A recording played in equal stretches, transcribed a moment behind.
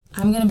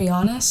I'm gonna be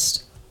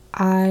honest,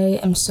 I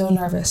am so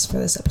nervous for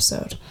this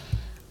episode.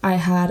 I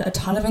had a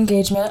ton of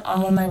engagement on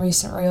one of my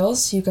recent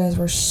reels. You guys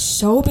were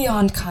so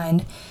beyond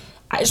kind.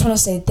 I just want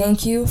to say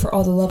thank you for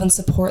all the love and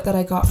support that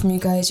I got from you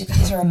guys. You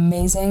guys are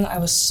amazing. I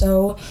was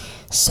so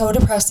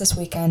depressed this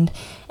weekend,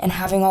 and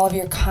having all of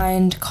your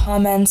kind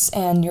comments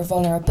and your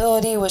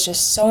vulnerability was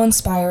just so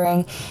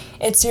inspiring.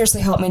 It seriously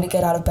helped me to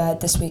get out of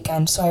bed this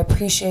weekend, so I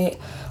appreciate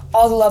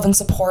all the love and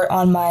support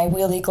on my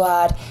Really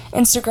Glad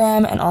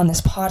Instagram and on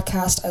this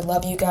podcast. I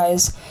love you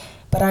guys,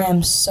 but I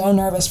am so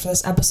nervous for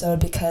this episode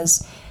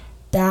because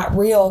that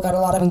reel got a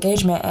lot of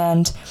engagement,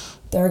 and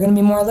there are going to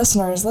be more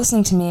listeners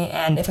listening to me,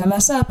 and if I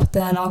mess up,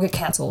 then I'll get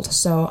canceled.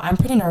 So I'm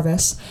pretty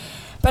nervous.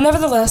 But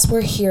nevertheless,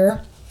 we're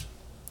here.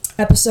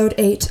 Episode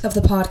 8 of the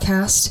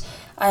podcast.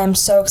 I am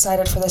so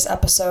excited for this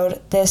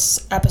episode.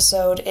 This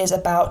episode is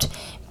about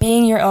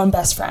being your own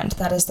best friend.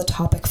 That is the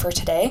topic for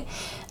today.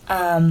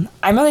 I'm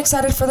really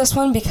excited for this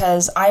one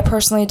because I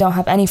personally don't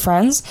have any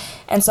friends,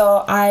 and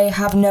so I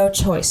have no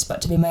choice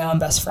but to be my own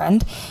best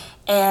friend.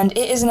 And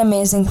it is an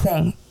amazing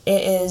thing.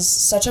 It is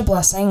such a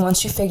blessing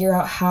once you figure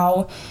out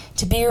how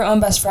to be your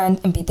own best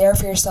friend and be there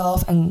for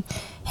yourself and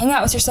hang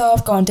out with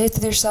yourself, go on dates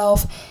with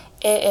yourself.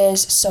 It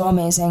is so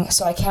amazing,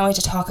 so I can't wait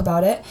to talk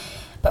about it.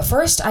 But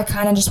first, I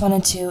kind of just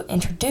wanted to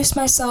introduce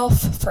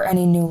myself for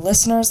any new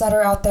listeners that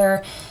are out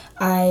there.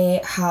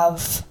 I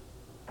have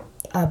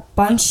a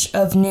bunch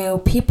of new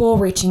people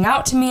reaching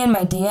out to me in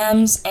my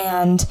DMs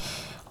and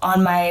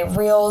on my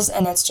reels,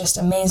 and it's just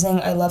amazing.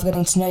 I love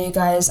getting to know you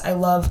guys. I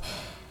love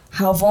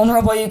how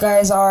vulnerable you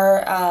guys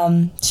are,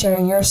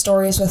 sharing your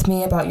stories with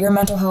me about your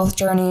mental health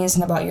journeys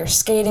and about your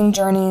skating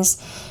journeys.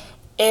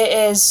 It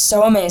is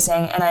so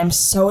amazing, and I'm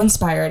so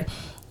inspired.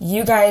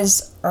 You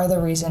guys are the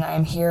reason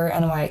I'm here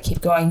and why I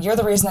keep going. You're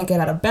the reason I get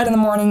out of bed in the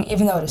morning,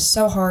 even though it is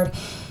so hard.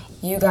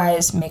 You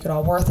guys make it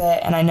all worth it,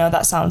 and I know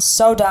that sounds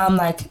so dumb,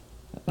 like,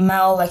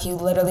 Mel, like, you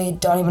literally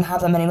don't even have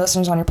that many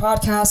listeners on your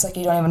podcast, like,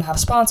 you don't even have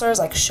sponsors,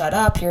 like, shut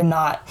up, you're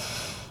not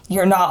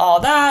all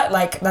that,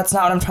 like, that's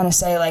not what I'm trying to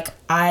say. Like,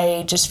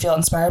 I just feel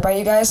inspired by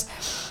you guys,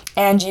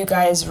 and you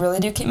guys really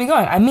do keep me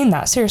going. I mean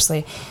that,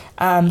 seriously.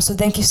 So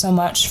thank you so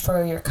much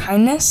for your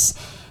kindness.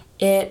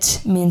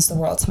 It means the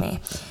world to me.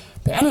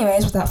 But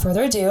anyways, without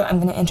further ado, I'm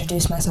going to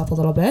introduce myself a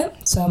little bit.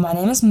 So my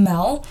name is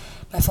Mel.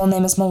 My full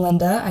name is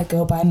Melinda. I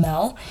go by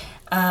Mel.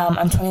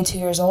 I'm 22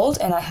 years old,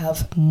 and I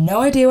have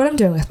no idea what I'm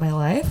doing with my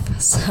life,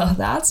 so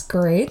that's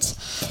great.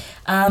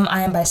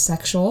 I am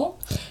bisexual,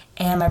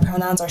 and my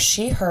pronouns are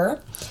she,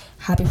 her.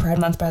 Happy Pride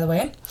Month, by the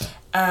way.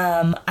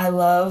 I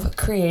love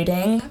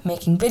creating,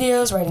 making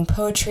videos, writing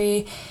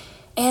poetry,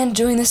 and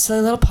doing this silly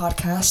little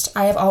podcast.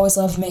 I have always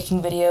loved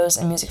making videos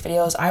and music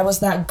videos. I was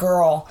that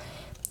girl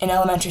in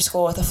elementary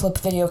school with a flip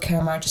video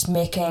camera, just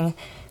making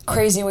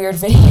crazy, weird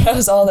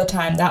videos all the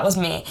time. That was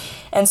me.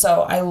 And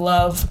so I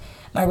love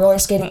my roller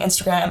skating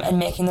Instagram and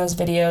making those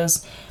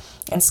videos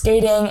and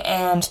skating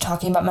and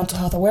talking about mental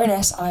health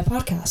awareness on my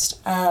podcast.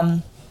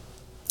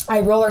 I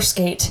roller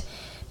skate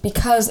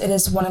because it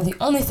is one of the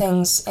only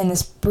things in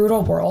this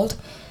brutal world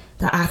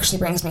that actually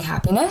brings me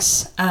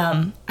happiness.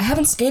 I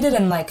haven't skated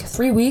in like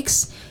 3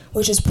 weeks,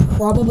 which is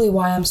probably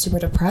why I'm super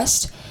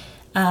depressed.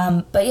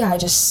 But yeah,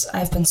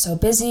 I've been so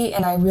busy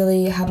and I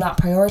really have not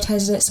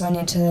prioritized it, so I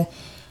need to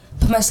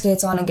put my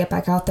skates on and get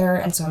back out there,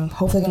 and so I'm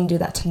hopefully going to do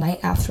that tonight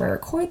after I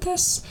record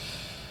this.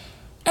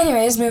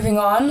 Anyways, moving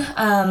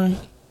on,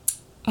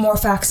 more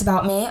facts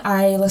about me.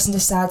 I listen to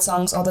sad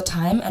songs all the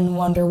time and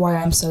wonder why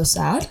I'm so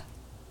sad.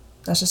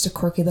 That's just a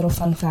quirky little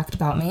fun fact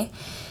about me.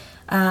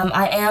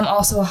 I am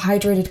also a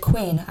hydrated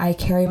queen. I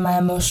carry my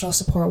emotional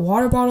support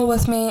water bottle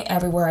with me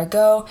everywhere I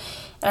go,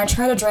 and I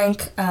try to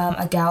drink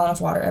a gallon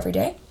of water every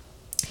day.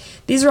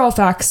 These are all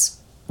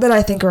facts that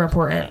I think are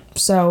important,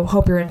 so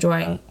hope you're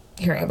enjoying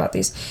hearing about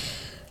these.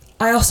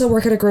 I also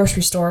work at a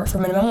grocery store for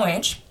minimum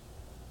wage,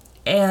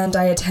 and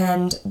I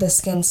attend the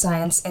Skin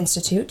Science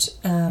Institute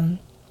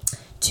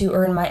to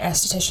earn my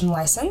esthetician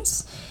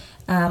license.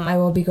 I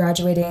will be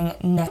graduating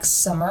next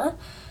summer,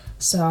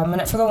 so I'm in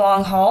it for the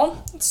long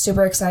haul.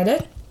 Super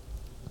excited.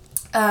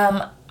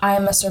 I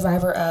am a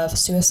survivor of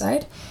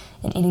suicide,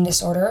 an eating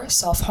disorder,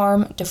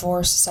 self-harm,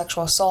 divorce,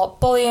 sexual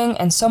assault, bullying,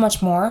 and so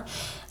much more.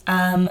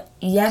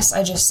 Yes,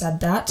 I just said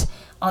that.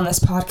 On this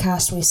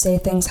podcast, we say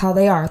things how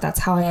they are.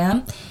 That's how I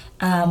am.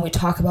 We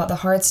talk about the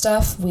hard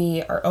stuff.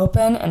 We are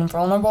open and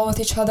vulnerable with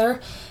each other.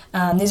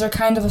 These are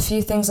kind of a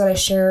few things that I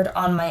shared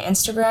on my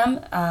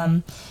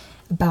Instagram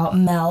about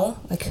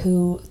Mel, like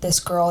who this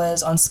girl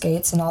is on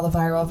skates and all the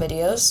viral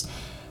videos.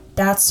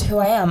 That's who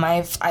I am.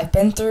 I've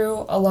been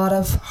through a lot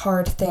of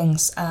hard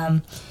things.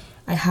 I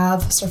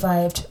have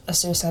survived a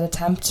suicide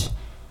attempt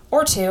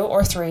or 2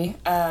 or 3,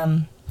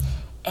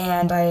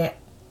 and I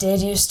did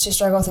used to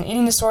struggle with an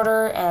eating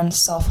disorder, and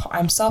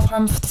I'm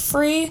self-harm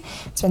free.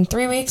 It's been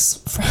 3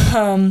 weeks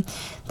from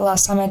the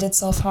last time I did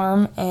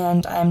self-harm,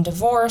 and I'm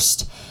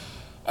divorced,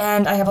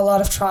 and I have a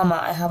lot of trauma.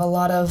 I have a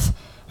lot of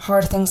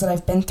hard things that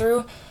I've been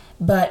through,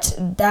 but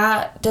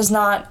that does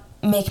not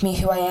make me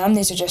who I am.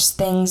 These are just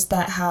things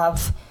that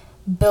have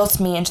built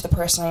me into the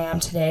person I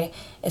am today.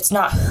 It's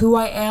not who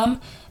I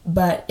am,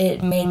 but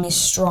it made me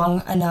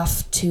strong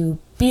enough to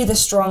be the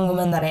strong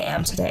woman that I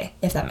am today,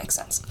 if that makes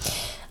sense.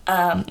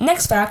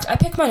 Next fact, I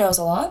pick my nose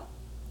a lot,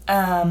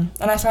 and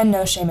I find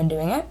no shame in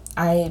doing it.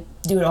 I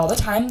do it all the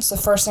time. It's the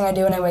first thing I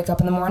do when I wake up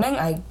in the morning.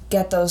 I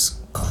get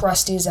those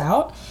crusties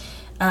out.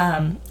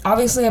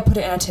 Obviously, I put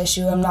it in a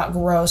tissue. I'm not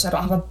gross. I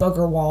don't have a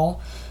booger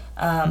wall.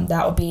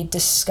 That would be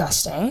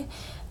disgusting.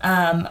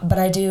 But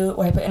I do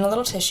wipe it in a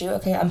little tissue.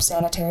 Okay, I'm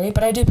sanitary,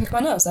 but I do pick my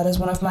nose. That is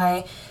one of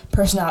my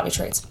personality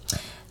traits.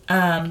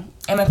 And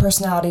my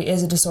personality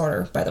is a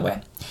disorder, by the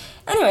way.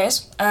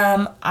 Anyways,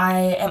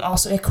 I am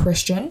also a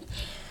Christian,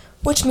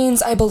 which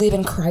means I believe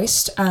in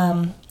Christ.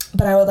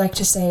 But I would like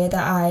to say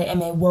that I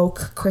am a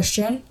woke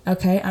Christian.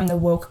 Okay, I'm the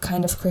woke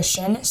kind of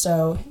Christian,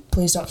 so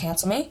please don't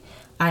cancel me.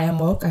 I am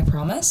woke, I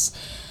promise.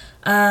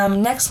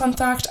 Next fun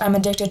fact, I'm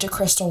addicted to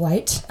Crystal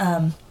Light.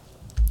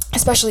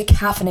 Especially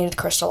caffeinated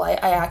Crystal Light.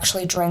 I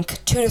actually drink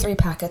 2 to 3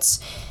 packets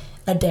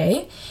a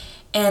day.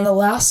 And the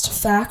last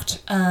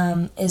fact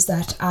is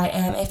that I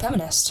am a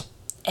feminist.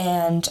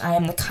 And I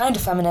am the kind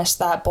of feminist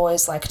that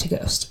boys like to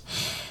ghost.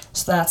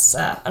 So that's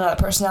another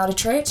personality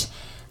trait.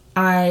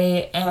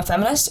 I am a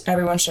feminist.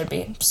 Everyone should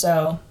be.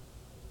 So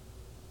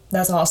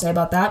that's all I'll say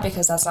about that,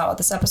 because that's not what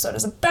this episode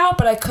is about,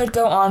 but I could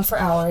go on for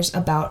hours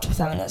about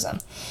feminism.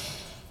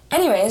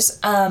 Anyways,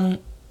 I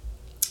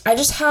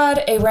just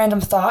had a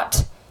random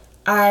thought.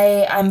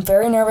 I'm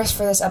very nervous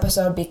for this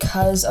episode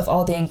because of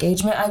all the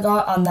engagement I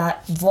got on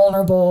that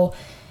vulnerable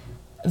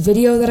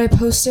video that I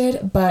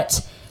posted,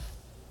 but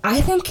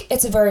I think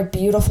it's a very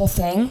beautiful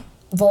thing,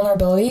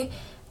 vulnerability.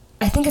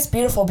 I think it's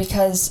beautiful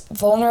because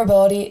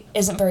vulnerability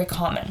isn't very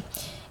common,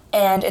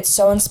 and it's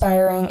so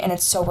inspiring and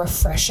it's so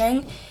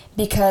refreshing,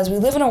 because we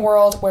live in a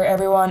world where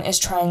everyone is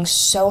trying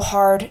so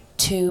hard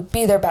to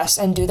be their best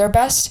and do their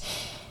best,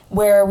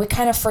 where we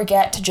kind of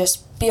forget to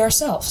just be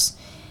ourselves.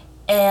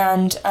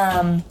 And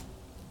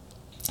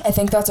I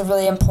think that's a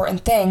really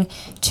important thing,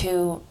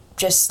 to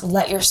just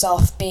let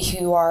yourself be who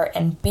you are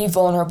and be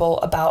vulnerable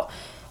about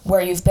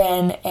where you've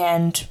been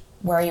and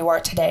where you are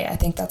today. I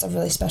think that's a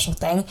really special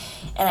thing,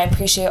 and I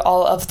appreciate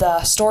all of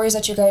the stories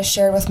that you guys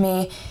shared with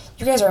me.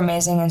 You guys are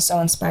amazing and so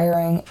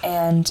inspiring,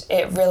 and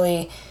it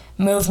really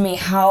moved me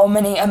how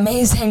many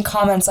amazing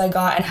comments I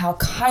got and how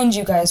kind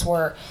you guys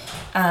were.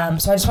 So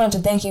I just wanted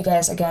to thank you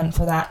guys again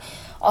for that.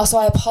 Also,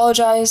 I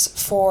apologize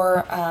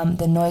for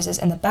the noises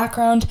in the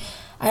background.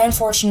 I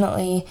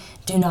unfortunately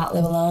do not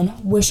live alone.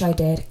 Wish I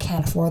did.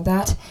 Can't afford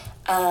that.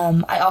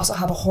 I also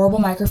have a horrible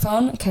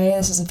microphone. Okay,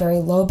 this is a very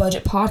low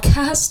budget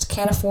podcast.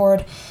 Can't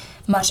afford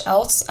much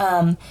else.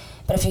 But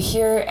if you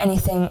hear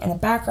anything in the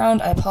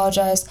background, I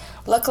apologize.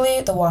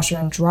 Luckily, the washer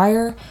and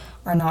dryer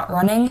are not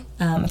running.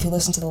 If you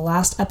listen to the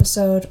last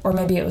episode, or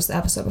maybe it was the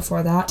episode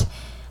before that,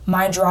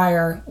 my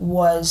dryer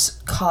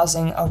was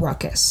causing a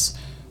ruckus.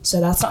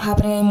 So that's not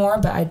happening anymore,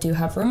 but I do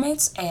have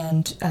roommates,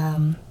 and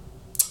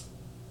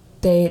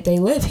they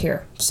live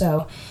here.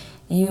 So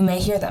you may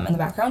hear them in the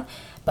background,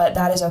 but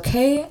that is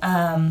okay.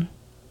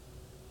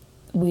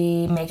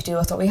 We make do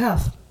with what we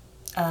have.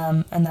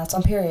 And that's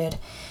on period.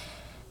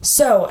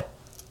 So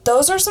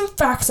those are some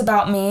facts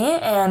about me,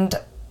 and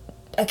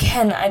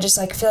again, I just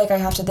feel like I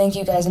have to thank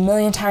you guys a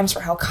million times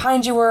for how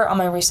kind you were on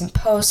my recent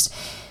post,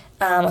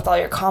 with all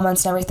your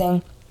comments and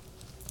everything.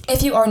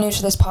 If you are new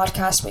to this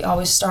podcast, we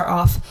always start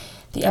off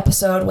the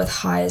episode with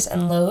highs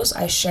and lows.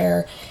 I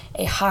share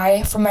a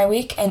high from my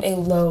week and a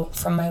low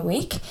from my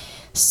week.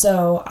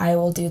 So I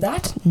will do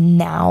that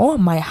now.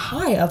 My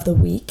high of the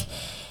week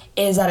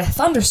is that a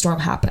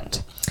thunderstorm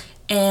happened.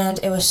 And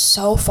it was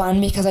so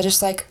fun because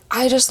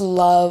I just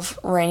love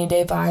rainy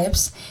day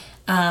vibes.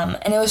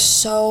 And it was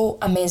so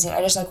amazing.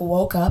 I just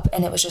woke up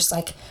and it was just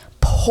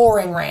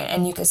pouring rain,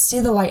 and you could see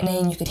the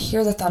lightning, you could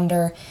hear the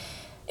thunder.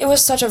 It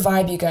was such a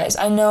vibe, you guys.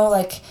 I know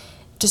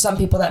to some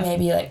people that may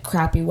be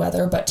crappy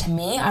weather, but to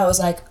me, I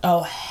was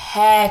oh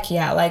heck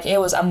yeah, it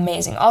was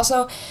amazing.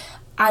 Also,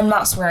 I'm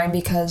not swearing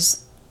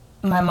because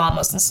my mom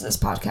listens to this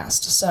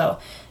podcast, so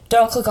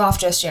don't click off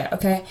just yet,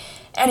 okay?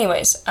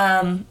 Anyways,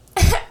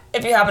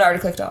 if you haven't already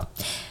clicked off.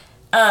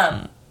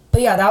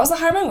 But yeah, that was the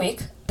high of my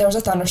week. There was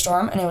a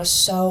thunderstorm, and it was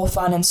so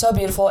fun and so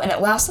beautiful, and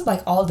it lasted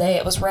all day.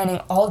 It was raining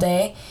all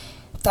day,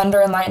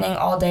 thunder and lightning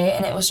all day,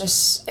 and it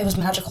was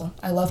magical.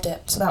 I loved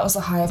it. So that was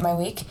the high of my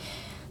week.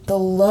 The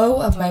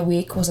low of my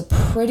week was a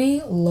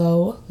pretty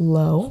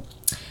low.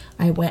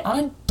 I went on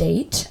a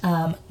date.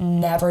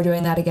 Never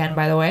doing that again,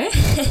 by the way.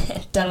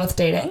 Done with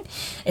dating.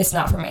 It's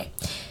not for me.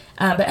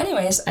 But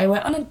anyways, I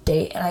went on a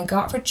date, and I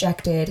got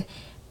rejected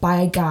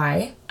by a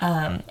guy,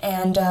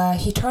 and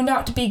he turned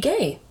out to be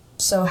gay.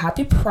 So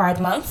happy Pride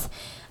Month.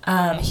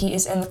 He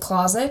is in the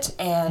closet,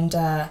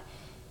 and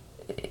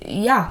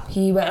yeah,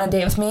 he went on a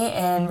date with me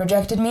and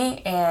rejected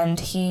me, and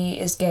he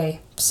is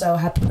gay. So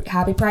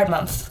happy Pride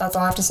Month. That's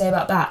all I have to say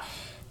about that.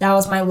 That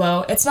was my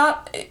low. It's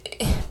not...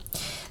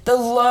 The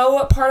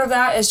low part of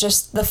that is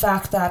just the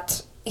fact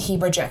that he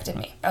rejected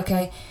me,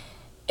 okay?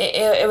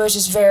 It was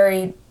just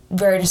very,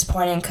 very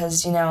disappointing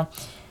because,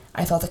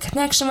 I felt a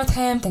connection with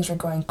him. Things were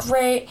going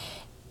great.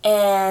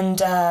 And,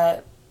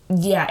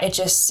 yeah,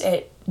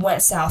 it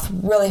went south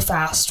really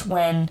fast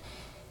when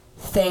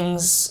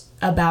things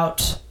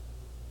about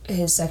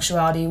his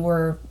sexuality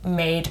were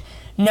made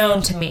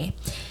known to me.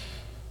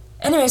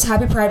 Anyways,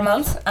 happy Pride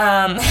Month.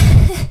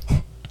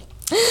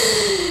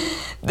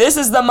 This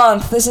is the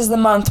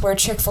month where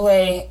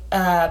Chick-fil-A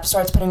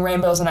starts putting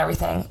rainbows and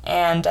everything,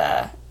 and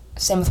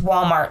same with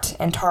Walmart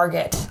and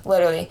Target,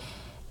 literally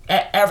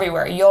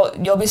everywhere.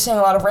 You'll be seeing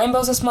a lot of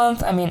rainbows this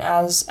month. I mean,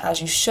 as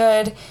you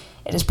should.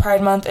 It is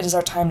Pride Month. It is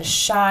our time to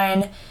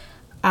shine.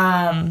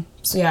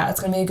 So yeah,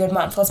 it's gonna be a good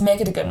month. Let's make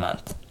it a good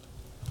month.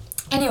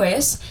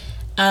 Anyways,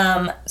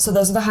 so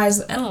those are the highs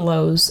and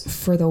lows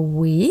for the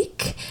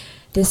week.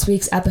 This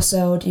week's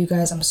episode, you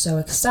guys, I'm so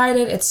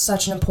excited. It's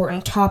such an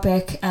important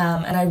topic,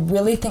 and I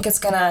really think it's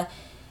gonna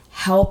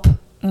help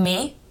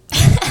me.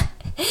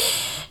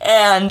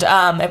 And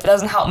if it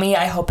doesn't help me,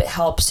 I hope it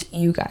helps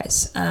you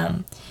guys,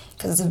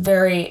 because it's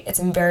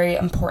a very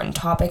important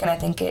topic, and I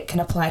think it can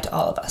apply to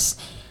all of us.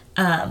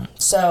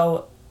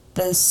 So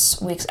this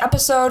week's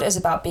episode is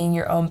about being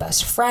your own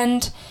best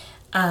friend.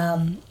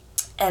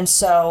 And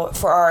so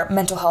for our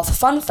mental health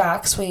fun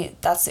facts,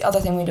 that's the other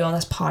thing we do on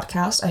this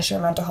podcast. I share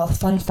mental health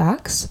fun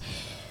facts.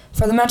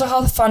 For the mental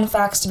health fun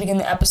facts to begin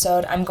the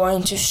episode, I'm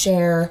going to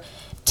share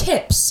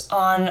tips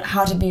on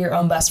how to be your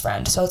own best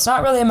friend. So it's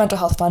not really a mental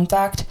health fun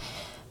fact,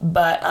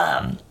 but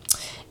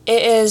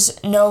it is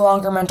no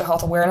longer Mental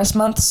Health Awareness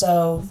Month,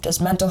 so does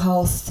mental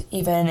health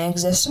even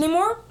exist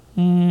anymore?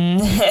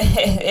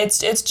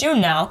 It's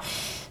June now,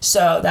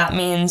 so that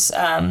means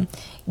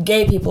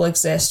gay people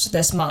exist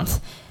this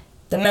month.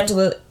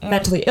 The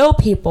mentally ill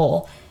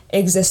people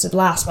existed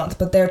last month,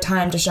 but their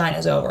time to shine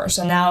is over.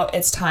 So now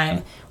it's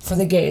time for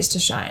the gays to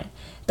shine.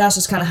 That's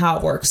just kind of how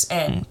it works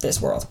in this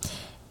world.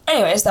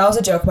 Anyways, that was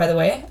a joke, by the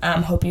way.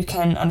 Hope you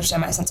can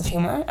understand my sense of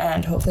humor,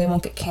 and hopefully I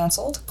won't get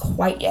canceled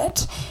quite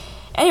yet.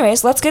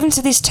 Anyways, let's get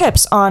into these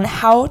tips on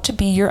how to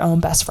be your own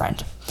best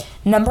friend.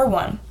 Number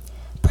 1,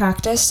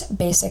 practice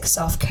basic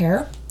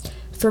self-care.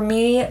 For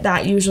me,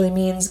 that usually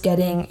means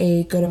getting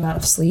a good amount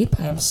of sleep.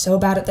 I am so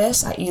bad at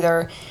this. I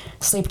either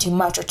sleep too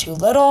much or too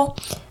little.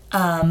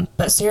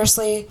 But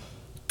seriously,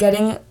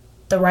 getting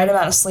the right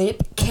amount of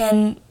sleep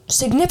can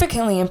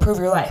significantly improve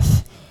your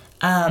life.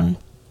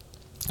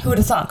 Who would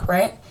have thunk,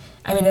 right?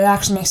 I mean, it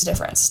actually makes a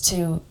difference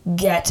to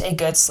get a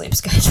good sleep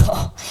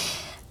schedule.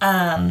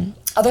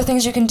 Other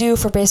things you can do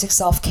for basic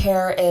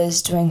self-care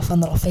is doing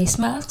fun little face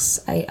masks.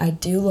 I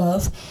do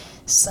love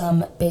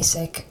some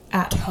basic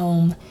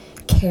at-home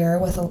care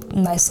with a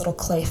nice little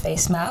clay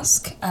face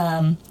mask.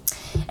 And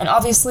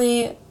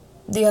obviously,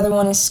 the other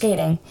one is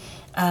skating.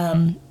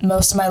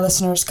 Most of my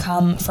listeners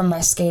come from my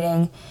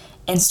skating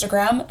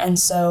Instagram, and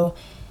so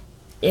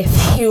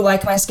if you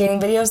like my skating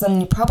videos,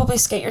 then you probably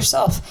skate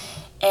yourself.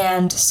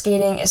 And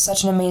skating is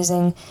such an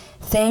amazing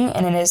thing,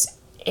 and it is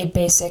a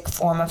basic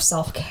form of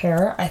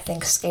self-care. I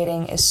think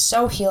skating is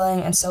so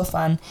healing and so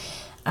fun.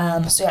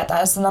 So yeah,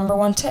 that is the number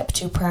 1 tip,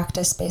 to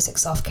practice basic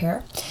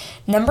self-care.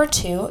 Number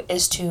 2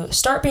 is to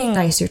start being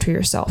nicer to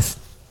yourself.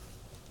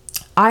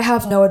 I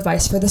have no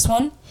advice for this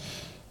one.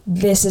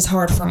 This is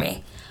hard for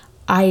me.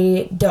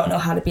 I don't know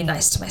how to be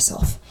nice to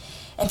myself.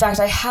 In fact,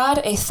 I had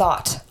a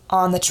thought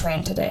on the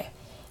train today.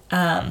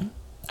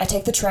 I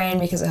take the train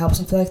because it helps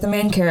me feel like the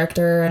main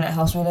character, and it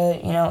helps me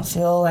to,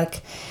 feel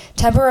like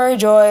temporary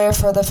joy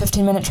for the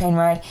 15-minute train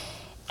ride.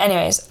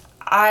 Anyways,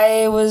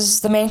 I was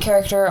the main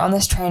character on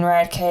this train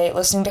ride, okay,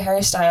 listening to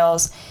Harry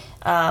Styles.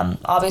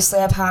 Obviously,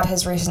 I've had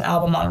his recent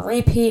album on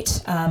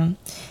repeat.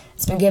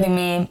 It's been giving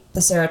me the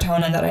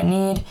serotonin that I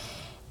need.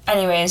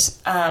 Anyways,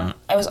 I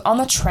was on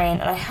the train,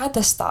 and I had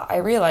this thought. I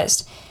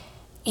realized,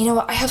 you know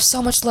what, I have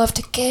so much love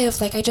to give.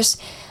 Like,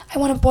 I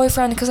want a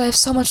boyfriend because I have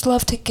so much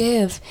love to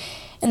give.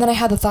 And then I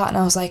had the thought, and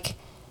I was like,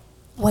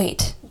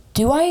 wait,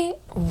 do I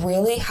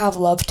really have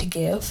love to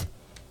give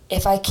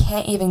if I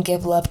can't even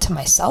give love to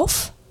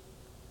myself?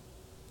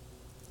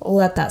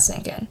 Let that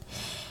sink in.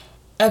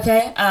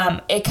 Okay,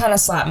 it kind of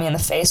slapped me in the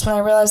face when I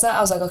realized that.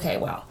 I was like, okay,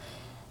 wow.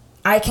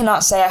 I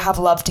cannot say I have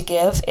love to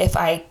give if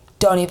I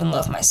don't even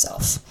love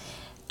myself.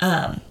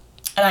 And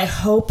I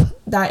hope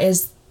that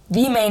is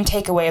the main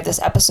takeaway of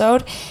this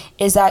episode,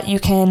 is that you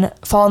can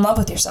fall in love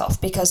with yourself,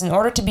 because in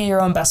order to be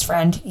your own best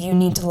friend, you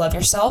need to love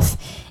yourself,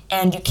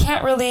 and you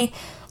can't really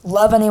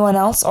love anyone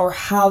else or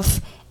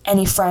have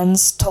any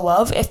friends to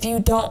love if you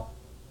don't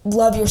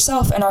love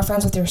yourself and are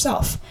friends with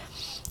yourself.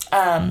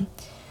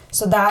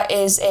 So that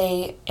is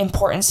a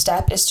important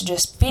step, is to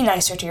just be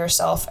nicer to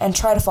yourself and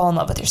try to fall in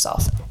love with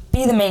yourself.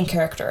 Be the main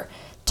character.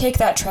 Take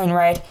that train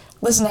ride.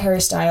 Listen to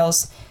Harry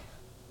Styles.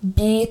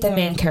 Be the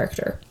main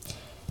character.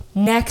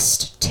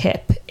 Next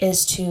tip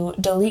is to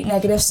delete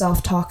negative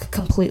self-talk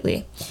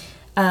completely.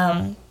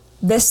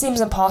 This seems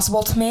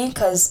impossible to me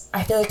because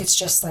I feel like it's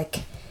just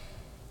like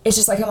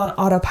I'm on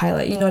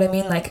autopilot, you know what I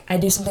mean? Like, I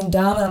do something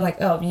dumb and I'm like,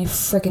 oh, you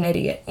freaking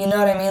idiot. You know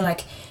what I mean?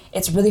 Like,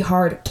 it's really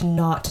hard to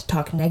not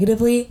talk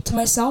negatively to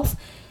myself,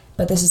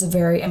 but this is a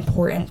very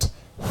important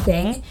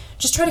thing.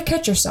 Just try to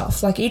catch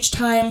yourself. Like, each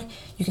time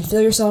you can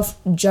feel yourself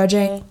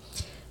judging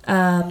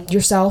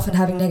yourself and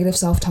having negative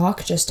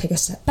self-talk, just take a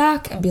step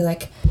back and be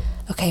like,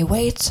 okay,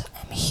 wait,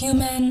 I'm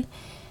human,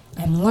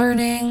 I'm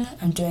learning,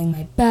 I'm doing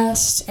my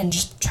best, and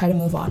just try to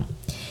move on.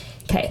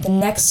 Okay, the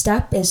next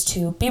step is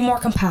to be more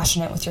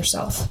compassionate with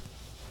yourself.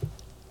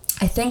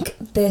 I think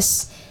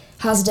this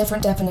has a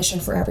different definition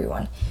for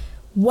everyone.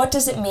 What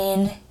does it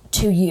mean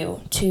to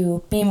you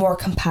to be more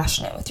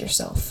compassionate with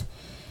yourself?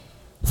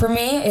 For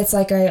me, it's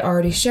like I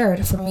already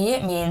shared. For me,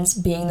 it means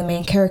being the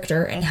main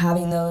character and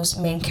having those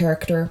main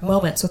character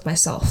moments with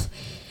myself.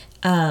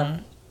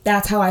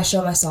 That's how I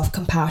show myself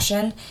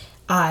compassion.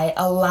 I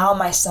allow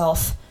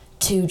myself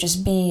to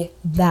just be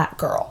that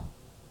girl,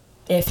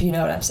 if you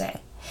know what I'm saying.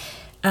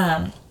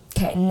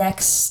 Okay,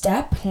 next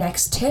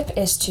tip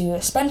is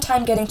to spend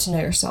time getting to know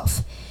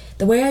yourself.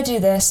 The way I do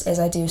this is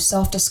I do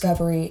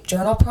self-discovery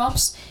journal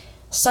prompts.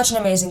 Such an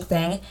amazing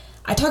thing.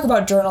 I talk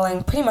about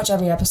journaling pretty much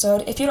every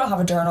episode. If you don't have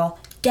a journal,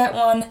 get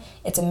one.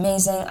 It's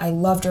amazing. I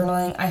love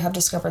journaling. I have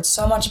discovered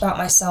so much about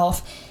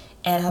myself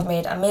and have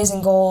made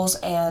amazing goals,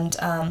 and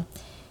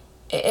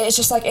it's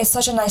just like, it's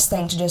such a nice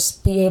thing to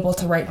just be able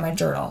to write in my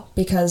journal,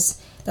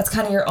 because that's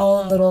kind of your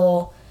own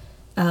little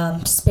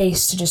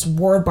space to just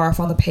word barf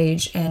on the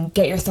page and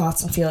get your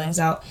thoughts and feelings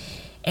out.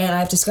 And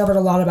I've discovered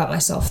a lot about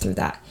myself through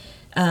that.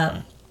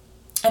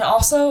 And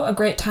also a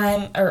great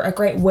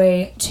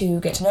way to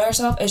get to know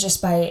yourself is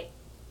just by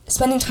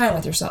spending time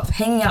with yourself,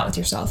 hanging out with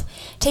yourself.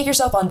 Take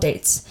yourself on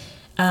dates.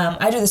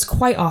 I do this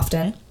quite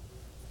often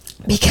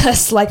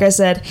because, like I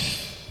said,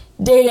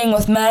 dating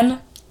with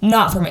men,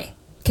 not for me.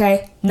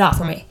 Okay? Not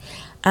for me.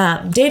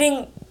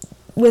 Dating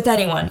with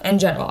anyone in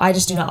general, I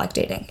just do not like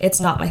dating.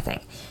 It's not my thing.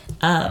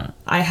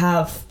 I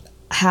have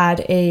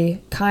had a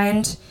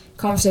kind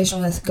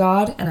conversation with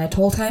God, and I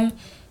told him,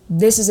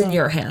 this is in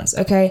your hands,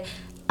 okay?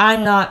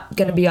 I'm not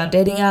going to be on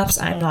dating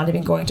apps. I'm not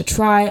even going to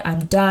try.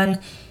 I'm done.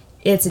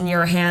 It's in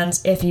your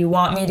hands. If you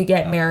want me to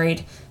get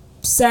married,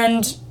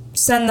 send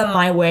them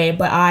my way,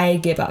 but I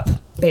give up,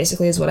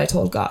 basically, is what I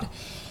told God.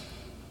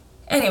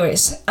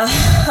 Anyways,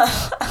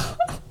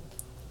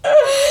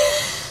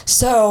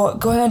 so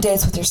going on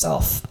dates with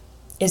yourself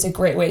is a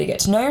great way to get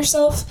to know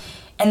yourself.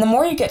 And the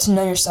more you get to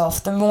know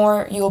yourself, the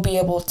more you'll be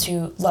able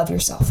to love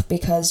yourself,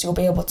 because you'll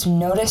be able to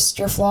notice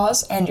your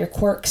flaws and your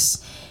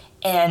quirks,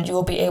 and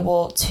you'll be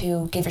able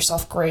to give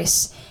yourself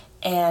grace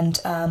and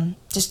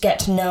just get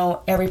to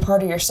know every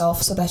part of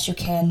yourself so that you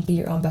can be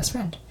your own best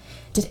friend.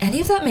 Did any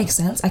of that make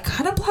sense? I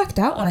kind of blacked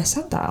out when I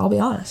said that, I'll be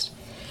honest.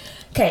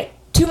 Okay,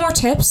 2 more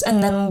tips,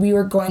 and then we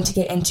were going to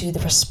get into the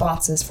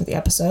responses for the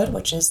episode,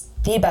 which is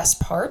the best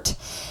part.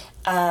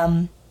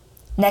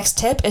 Next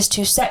tip is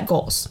to set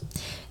goals.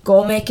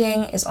 Goal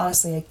making is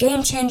honestly a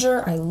game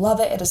changer. I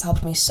love it. It has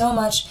helped me so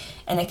much,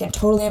 and it can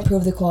totally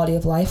improve the quality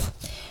of life.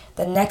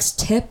 The next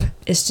tip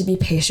is to be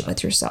patient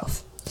with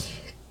yourself.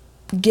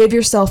 Give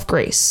yourself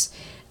grace.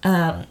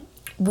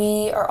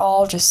 We are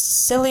all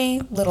just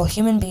silly little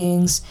human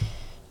beings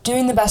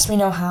doing the best we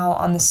know how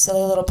on this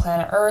silly little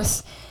planet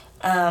Earth.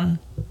 And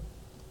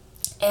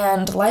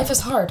life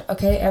is hard,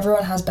 okay?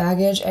 Everyone has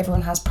baggage.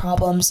 Everyone has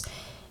problems.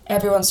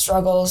 Everyone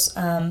struggles.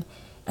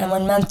 And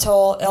when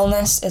mental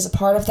illness is a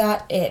part of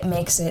that, it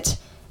makes it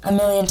a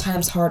million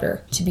times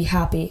harder to be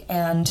happy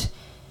and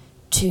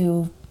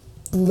to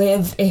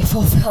live a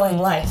fulfilling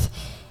life.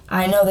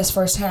 I know this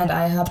firsthand.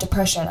 I have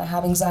depression, I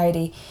have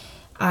anxiety,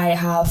 I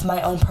have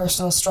my own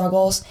personal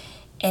struggles,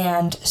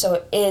 and so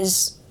it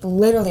is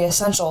literally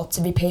essential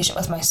to be patient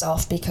with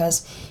myself,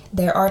 because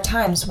there are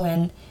times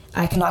when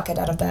I cannot get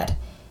out of bed.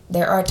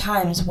 There are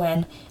times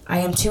when I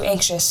am too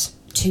anxious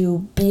to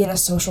be in a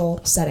social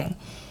setting.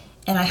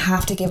 And I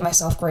have to give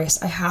myself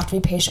grace. I have to be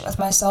patient with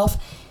myself,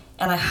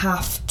 and I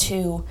have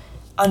to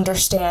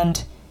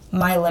understand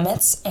my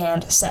limits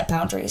and set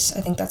boundaries. I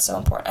think that's so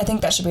important. I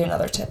think that should be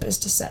another tip, is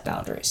to set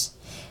boundaries.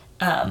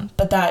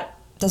 But that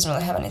doesn't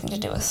really have anything to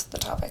do with the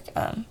topic.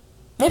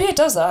 Maybe it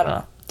does, though. I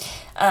don't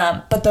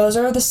know. But those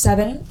are the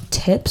 7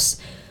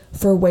 tips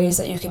for ways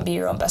that you can be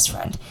your own best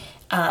friend.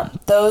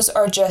 Those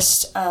are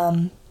just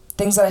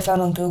things that I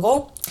found on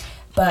Google,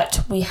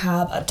 but we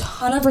have a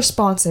ton of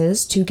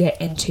responses to get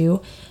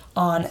into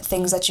on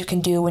things that you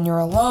can do when you're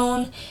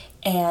alone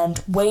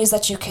and ways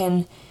that you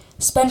can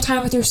spend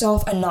time with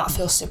yourself and not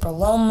feel super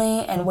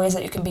lonely, and ways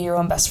that you can be your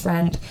own best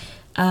friend.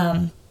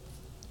 Ton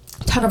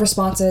of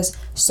responses.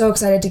 So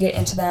excited to get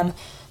into them.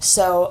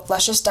 So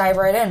let's just dive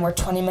right in. We're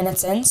 20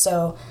 minutes in,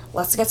 so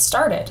let's get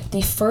started.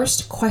 The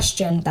first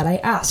question that I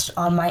asked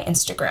on my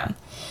Instagram.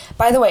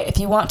 By the way, if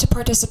you want to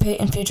participate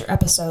in future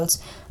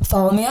episodes,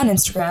 follow me on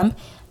Instagram.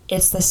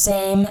 It's the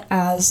same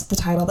as the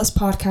title of this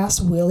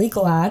podcast, Willy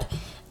Glad.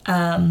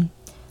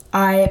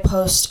 I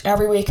post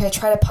every week. I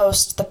try to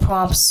post the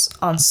prompts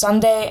on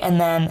Sunday, and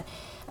then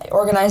I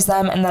organize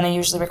them, and then I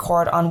usually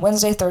record on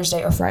Wednesday,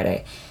 Thursday, or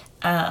Friday.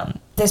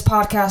 This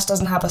podcast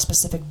doesn't have a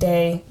specific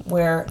day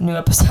where new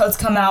episodes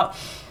come out.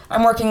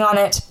 I'm working on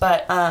it,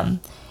 but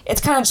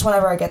it's kind of just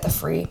whenever I get the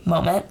free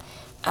moment.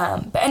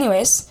 But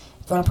anyways,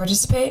 if you want to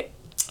participate,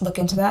 look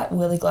into that,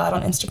 Willy Glad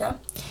on Instagram.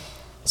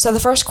 So the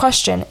first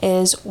question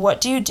is, what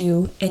do you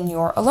do in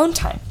your alone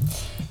time?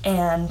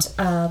 And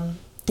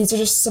these are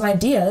just some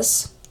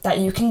ideas that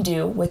you can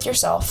do with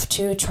yourself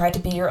to try to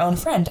be your own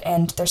friend.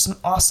 And there's some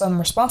awesome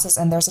responses,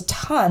 and there's a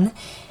ton.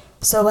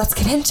 So let's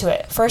get into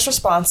it. First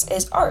response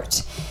is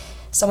art.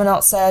 Someone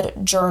else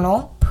said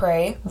journal,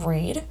 pray,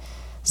 read.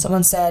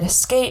 Someone said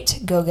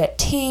skate, go get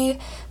tea,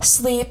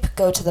 sleep,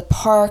 go to the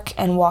park,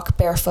 and walk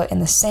barefoot in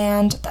the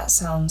sand. That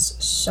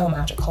sounds so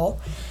magical.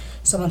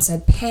 Someone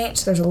said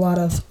paint. There's a lot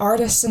of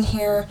artists in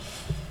here.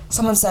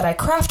 Someone said I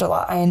craft a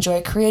lot. I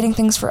enjoy creating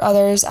things for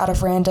others out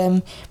of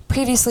random,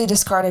 previously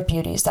discarded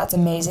beauties. That's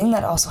amazing.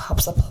 That also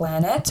helps the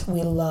planet.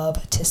 We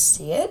love to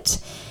see it.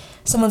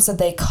 Someone said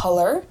they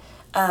color.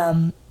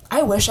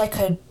 I wish I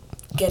could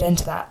get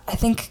into that. I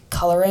think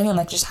coloring and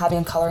like just having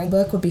a coloring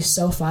book would be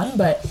so fun,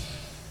 but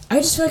I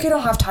just feel like I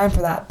don't have time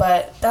for that.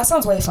 But that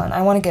sounds way fun.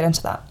 I want to get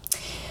into that.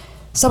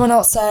 Someone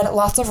else said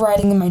lots of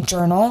writing in my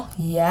journal.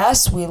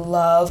 Yes, we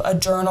love a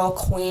journal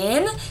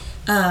queen.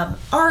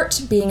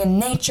 Art, being in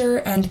nature,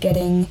 and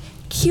getting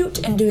cute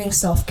and doing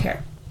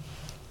self-care.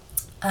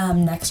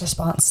 Next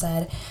response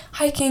said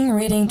hiking,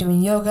 reading,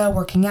 doing yoga,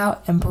 working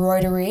out,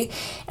 embroidery,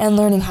 and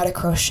learning how to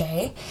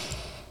crochet.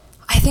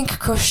 I think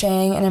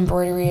crocheting and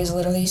embroidery is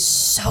literally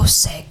so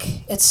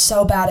sick. It's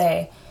so bad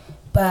A.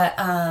 But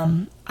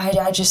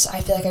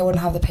I feel like I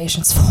wouldn't have the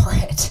patience for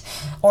it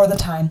or the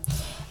time.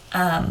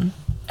 And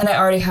I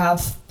already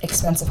have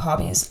expensive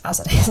hobbies as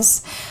it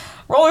is.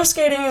 Roller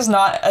skating is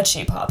not a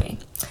cheap hobby.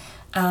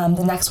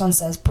 The next one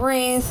says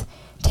breathe,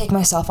 take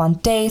myself on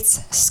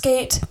dates,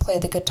 skate, play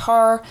the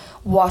guitar,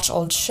 watch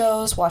old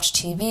shows, watch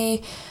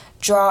TV,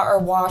 draw or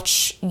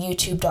watch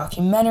YouTube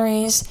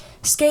documentaries,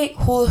 skate,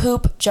 hula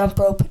hoop, jump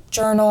rope,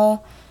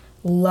 journal.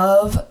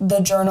 Love the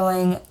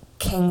journaling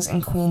kings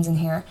and queens in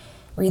here.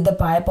 Read the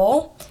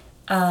Bible,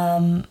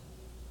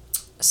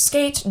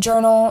 skate,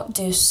 journal,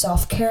 do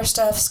self-care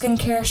stuff,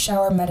 skincare,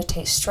 shower,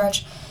 meditate,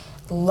 stretch.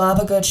 Love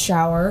a good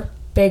shower.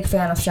 Big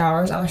fan of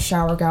showers. I'm a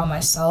shower gal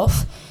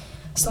myself.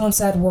 Someone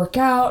said work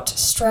out,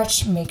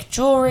 stretch, make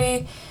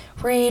jewelry,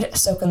 read,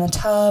 soak in the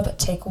tub,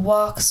 take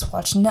walks,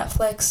 watch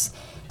Netflix,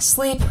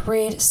 sleep,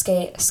 read,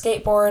 skate,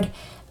 skateboard,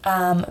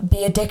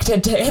 be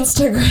addicted to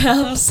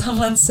Instagram.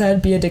 Someone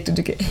said be addicted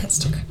to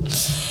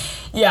Instagram.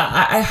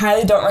 Yeah, I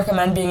highly don't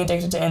recommend being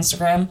addicted to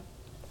Instagram.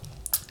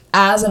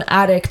 As an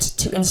addict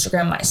to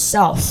Instagram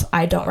myself,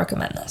 I don't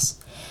recommend this.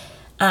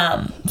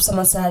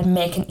 Someone said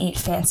make and eat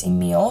fancy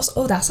meals.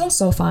 Oh, that sounds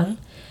so fun.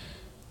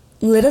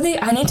 Literally,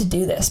 I need to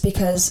do this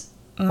because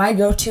my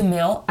go-to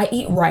meal, I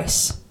eat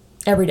rice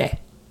every day.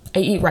 I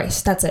eat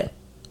rice, that's it.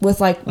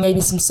 With like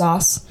maybe some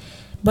sauce,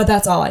 but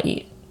that's all I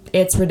eat.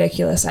 It's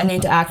ridiculous. I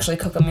need to actually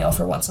cook a meal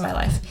for once in my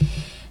life.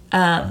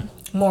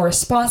 More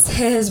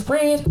responses: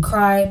 read,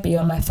 cry, be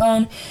on my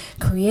phone,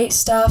 create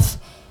stuff,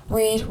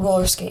 read,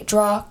 roller skate,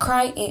 draw,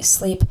 cry, eat,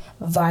 sleep,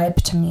 vibe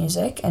to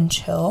music and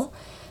chill,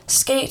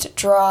 skate,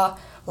 draw,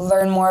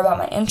 learn more about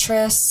my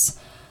interests.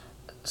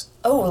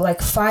 Oh,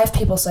 like 5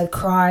 people said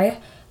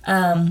cry.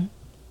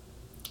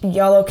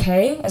 Y'all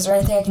okay? Is there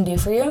anything I can do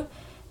for you?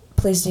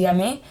 Please DM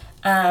me.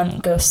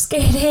 Go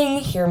skating,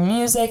 hear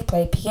music,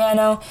 play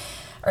piano,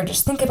 or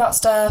just think about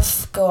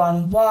stuff, go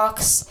on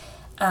walks,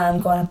 go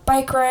on a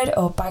bike ride.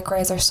 Oh, bike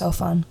rides are so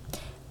fun.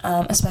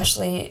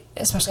 Especially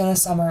in the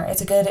summer.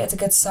 It's a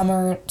good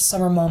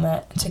summer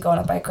moment to go on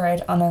a bike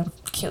ride on a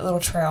cute little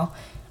trail.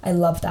 I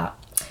love that.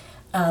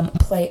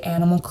 Play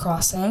Animal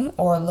Crossing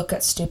or look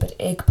at stupid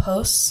egg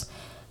posts.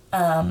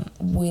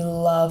 We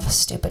love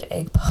stupid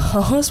egg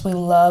posts. We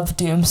love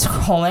doom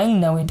scrolling.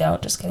 No, we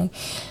don't. Just kidding.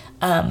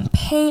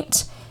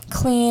 Paint,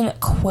 clean,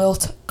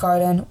 quilt,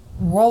 garden,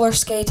 roller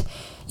skate.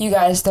 You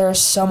guys, there's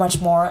so much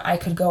more. I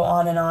could go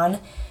on and on,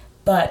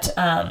 but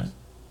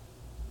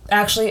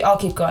actually, I'll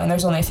keep going.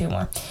 There's only a few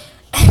more.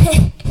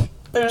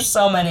 There's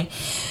so many,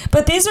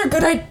 but these are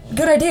good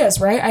ideas,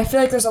 right? I feel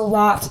like there's a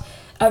lot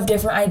of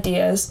different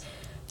ideas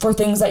for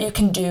things that you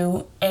can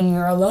do in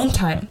your alone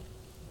time.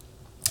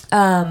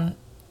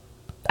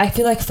 I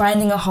feel like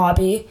finding a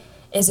hobby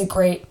is a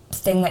great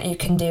thing that you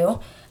can do.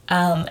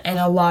 And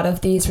a lot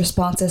of these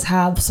responses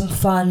have some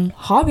fun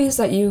hobbies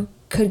that you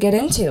could get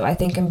into. I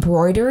think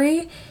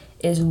embroidery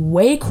is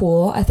way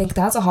cool. I think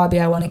that's a hobby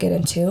I want to get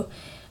into.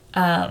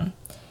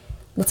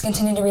 Let's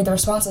continue to read the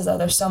responses, though.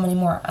 There's so many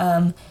more.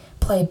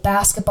 Play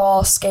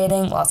basketball,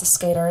 skating, lots of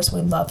skaters.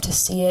 We love to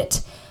see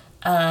it.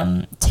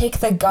 Take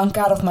the gunk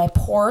out of my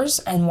pores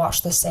and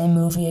watch the same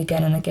movie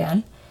again and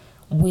again.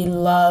 We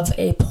love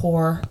a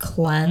pore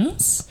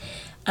cleanse.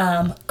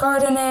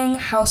 Gardening,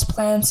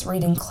 houseplants,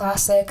 reading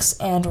classics,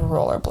 and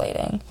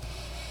rollerblading.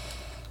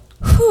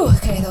 Whew,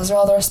 okay, those are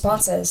all the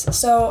responses.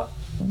 So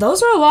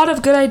those are a lot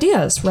of good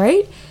ideas,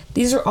 right?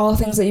 These are all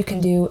things that you can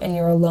do in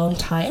your alone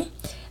time.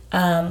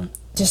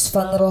 Just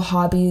fun little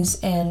hobbies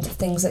and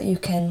things that you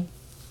can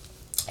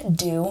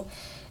do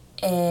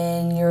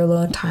in your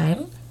alone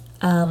time.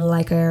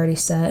 Like I already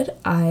said,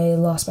 I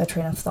lost my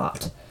train of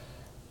thought.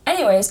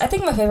 Anyways, I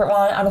think my favorite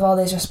one out of all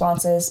these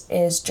responses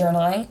is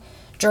journaling.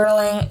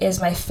 Journaling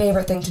is my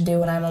favorite thing to do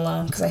when I'm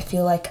alone because I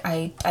feel like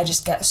I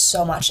just get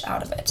so much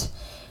out of it.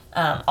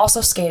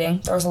 Also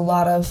skating. There was a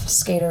lot of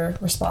skater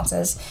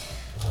responses.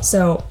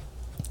 So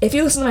if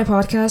you listen to my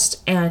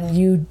podcast and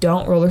you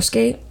don't roller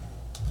skate,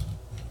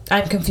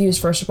 I'm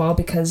confused, first of all,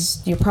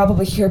 because you're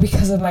probably here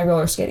because of my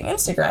roller skating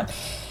Instagram.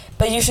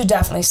 But you should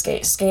definitely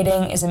skate.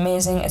 Skating is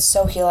amazing. It's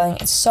so healing.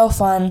 It's so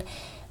fun.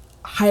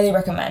 Highly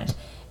recommend.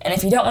 And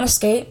if you don't want to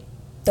skate,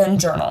 then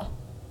journal.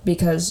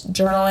 Because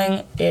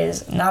journaling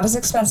is not as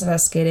expensive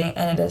as skating,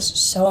 and it is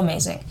so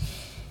amazing.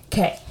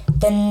 Okay,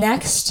 the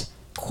next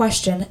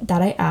question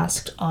that I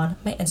asked on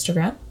my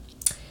Instagram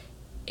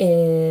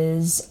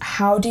is,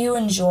 how do you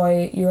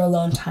enjoy your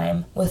alone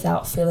time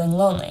without feeling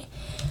lonely?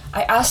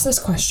 I asked this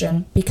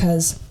question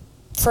because,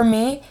 for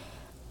me,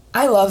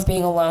 I love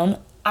being alone.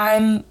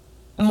 I'm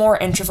more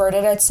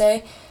introverted, I'd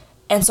say,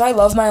 and so I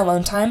love my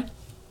alone time.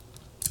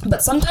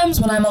 But sometimes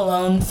when I'm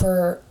alone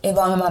for a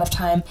long amount of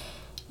time,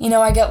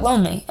 I get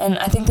lonely, and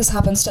I think this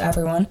happens to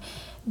everyone.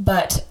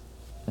 But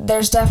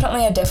there's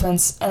definitely a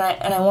difference, and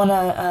I want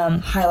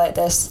to highlight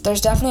this.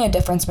 There's definitely a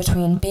difference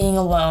between being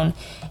alone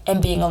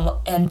and being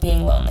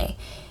lonely,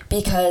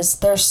 because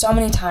there's so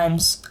many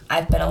times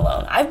I've been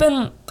alone. I've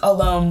been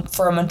alone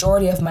for a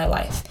majority of my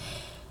life,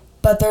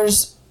 but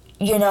there's,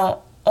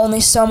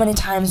 only so many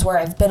times where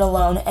I've been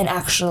alone and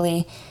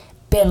actually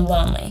been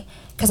lonely.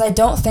 Because I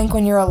don't think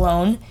when you're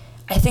alone,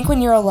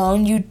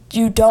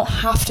 you don't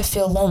have to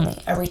feel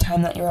lonely every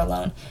time that you're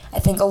alone. I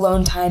think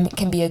alone time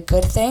can be a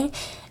good thing,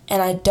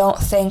 and I don't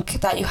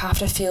think that you have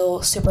to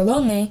feel super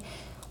lonely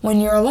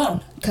when you're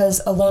alone, because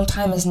alone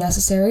time is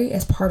necessary,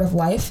 it's part of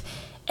life,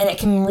 and it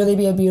can really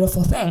be a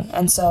beautiful thing.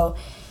 And so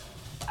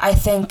I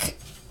think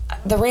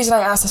the reason I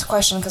asked this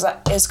question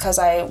is because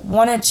I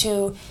wanted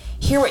to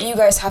hear what you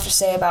guys have to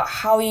say about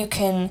how you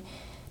can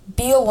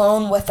be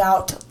alone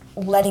without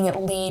letting it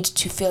lead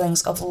to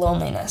feelings of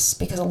loneliness,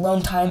 because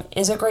alone time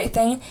is a great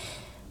thing,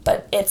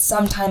 but it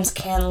sometimes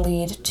can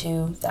lead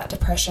to that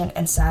depression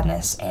and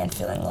sadness and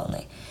feeling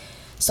lonely.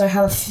 So I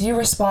have a few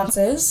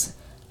responses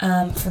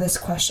for this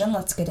question.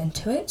 Let's get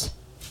into it.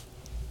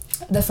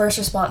 The first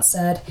response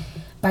said,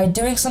 by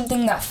doing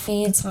something that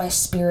feeds my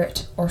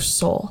spirit or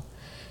soul.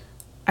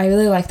 I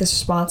really like this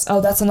response.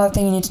 Oh, that's another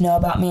thing you need to know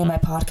about me and my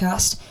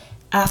podcast.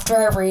 After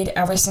I read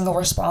every single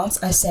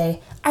response, I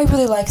say, I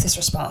really like this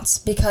response,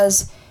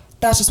 because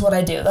that's just what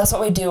I do. That's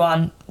what we do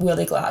on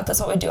Really Glad. That's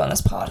what we do on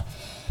this pod.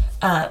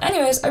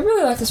 Anyways, I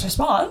really like this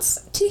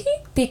response,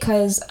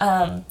 because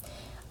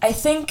I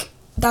think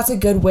that's a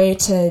good way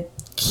to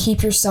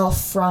keep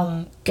yourself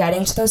from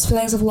getting to those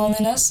feelings of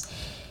loneliness.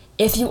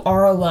 If you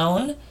are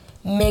alone,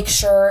 make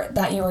sure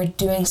that you are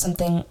doing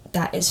something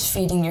that is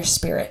feeding your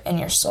spirit and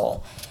your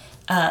soul.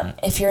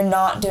 If you're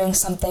not doing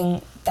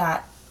something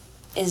that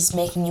is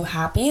making you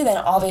happy, then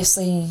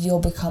obviously you'll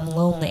become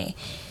lonely.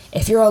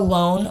 If you're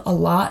alone a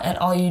lot and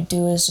all you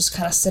do is just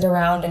kind of sit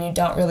around and you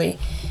don't really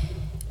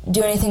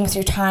do anything with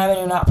your time and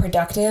you're not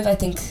productive, I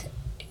think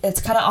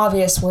it's kind of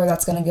obvious where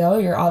that's going to go.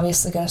 You're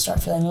obviously going to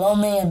start feeling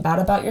lonely and bad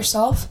about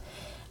yourself.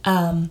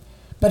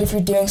 But if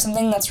you're doing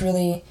something that's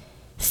really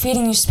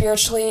feeding you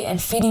spiritually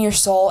and feeding your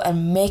soul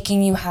and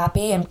making you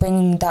happy and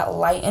bringing that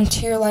light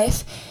into your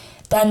life,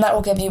 then that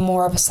will give you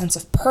more of a sense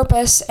of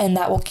purpose, and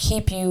that will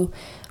keep you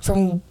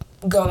from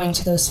going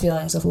to those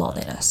feelings of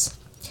loneliness.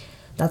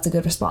 That's a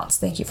good response.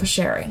 Thank you for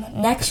sharing.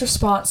 Next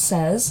response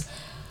says,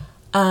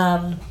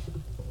 next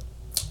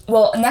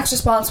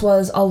response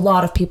was a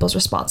lot of people's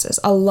responses.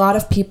 A lot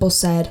of people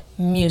said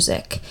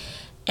music.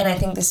 And I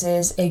think this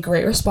is a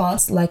great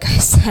response. Like I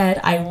said,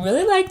 I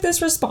really like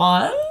this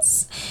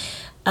response.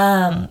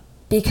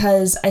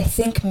 Because I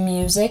think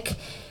music,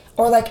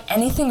 or like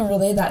anything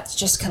really that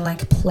just can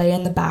like play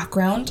in the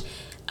background,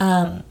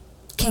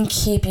 can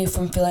keep you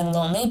from feeling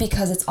lonely,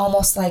 because it's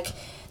almost like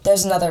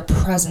there's another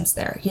presence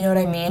there. You know what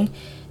I mean?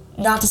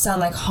 Not to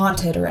sound like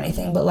haunted or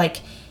anything, but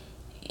like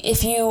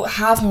if you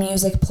have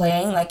music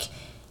playing, like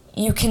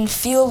you can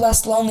feel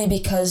less lonely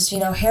because,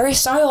 Harry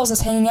Styles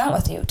is hanging out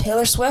with you.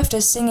 Taylor Swift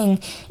is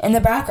singing in the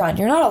background.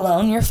 You're not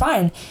alone. You're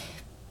fine.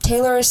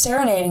 Taylor is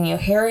serenading you.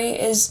 Harry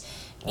is,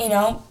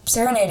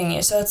 serenading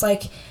you. So it's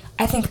like,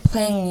 I think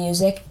playing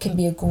music can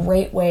be a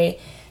great way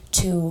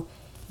to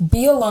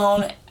be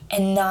alone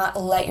and not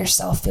let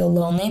yourself feel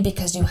lonely,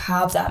 because you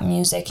have that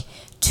music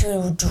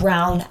to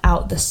drown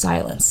out the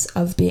silence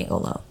of being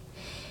alone.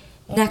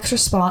 Next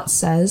response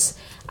says,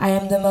 I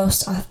am the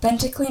most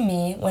authentically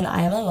me when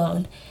I am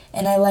alone,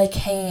 and I like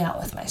hanging out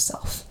with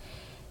myself.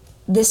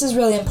 This is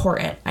really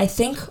important. I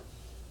think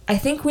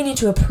we need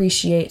to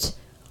appreciate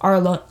our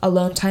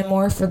alone time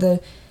more, for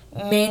the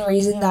main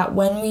reason that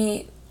when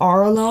we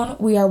are alone,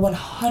 we are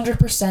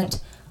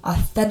 100%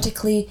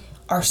 authentically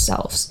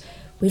ourselves.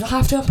 We don't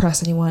have to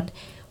impress anyone.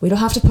 We don't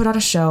have to put on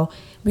a show.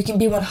 We can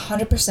be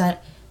 100%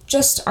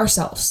 just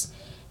ourselves.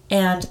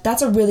 And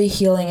that's a really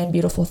healing and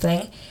beautiful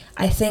thing.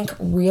 I think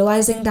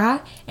realizing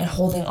that and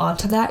holding on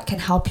to that can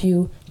help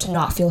you to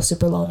not feel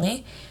super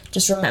lonely.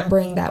 Just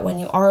remembering that when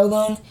you are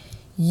alone,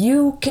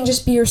 you can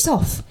just be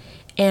yourself.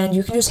 And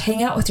you can just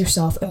hang out with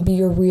yourself and be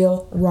your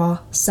real, raw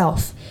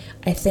self.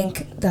 I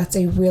think that's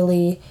a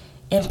really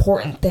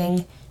important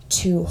thing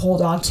to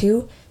hold on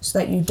to, so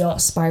that you don't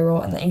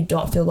spiral and that you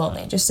don't feel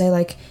lonely. Just say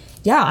like,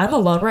 yeah, I'm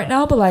alone right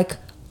now, but like,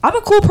 I'm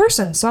a cool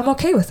person, so I'm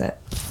okay with it.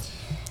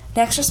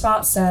 Next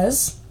response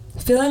says,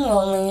 feeling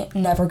lonely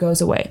never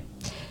goes away.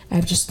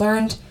 I've just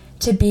learned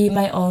to be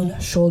my own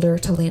shoulder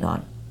to lean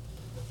on.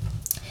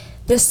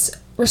 This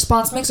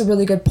response makes a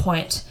really good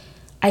point.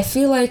 I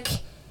feel like,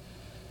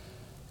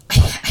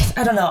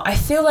 I don't know, I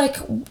feel like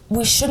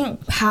we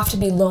shouldn't have to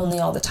be lonely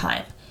all the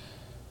time.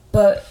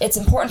 But it's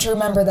important to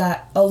remember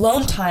that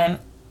alone time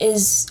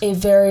is a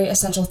very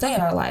essential thing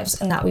in our lives,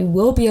 and that we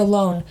will be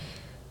alone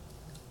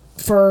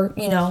for,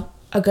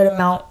 a good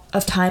amount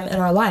of time in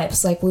our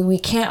lives. Like, we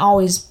can't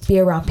always be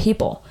around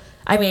people.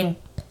 I mean,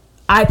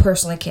 I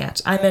personally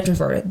can't. I'm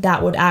introverted.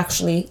 That would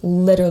actually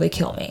literally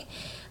kill me.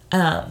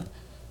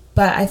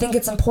 But I think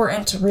it's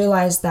important to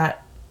realize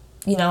that,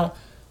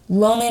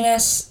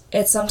 loneliness,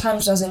 it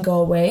sometimes doesn't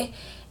go away,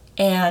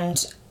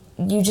 and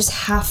you just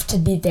have to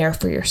be there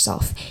for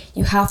yourself.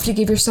 You have to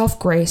give yourself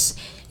grace.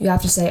 You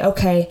have to say,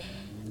 okay,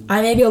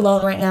 I may be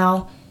alone right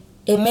now.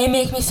 It may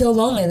make me feel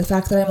lonely, the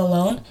fact that I'm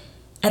alone,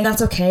 and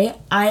that's okay.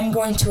 I'm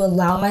going to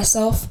allow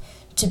myself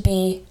to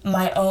be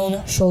my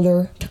own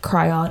shoulder to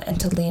cry on and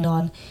to lean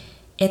on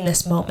in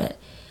this moment.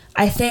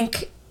 I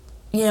think,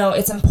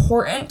 it's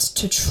important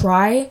to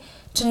try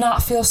to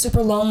not feel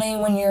super lonely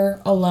when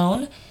you're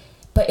alone,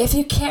 but if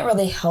you can't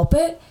really help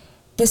it,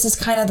 this is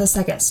kind of the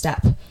second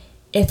step.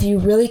 If you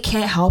really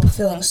can't help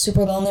feeling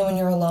super lonely when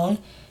you're alone,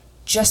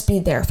 just be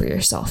there for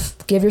yourself.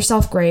 Give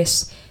yourself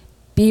grace,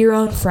 be your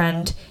own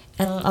friend,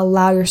 and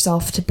allow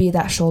yourself to be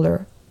that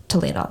shoulder to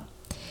lean on.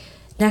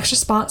 Next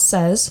response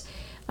says,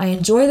 I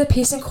enjoy the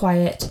peace and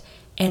quiet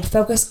and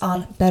focus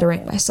on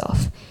bettering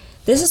myself.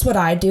 This is what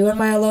I do in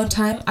my alone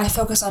time. I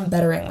focus on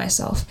bettering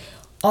myself.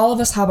 All of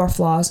us have our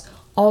flaws.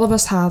 All of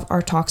us have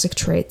our toxic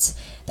traits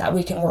that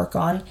we can work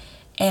on.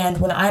 And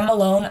when I'm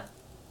alone,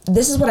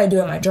 this is what I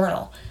do in my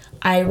journal.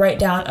 I write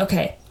down,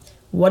 okay,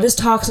 what is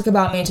toxic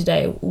about me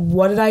today?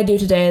 What did I do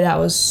today that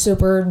was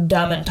super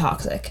dumb and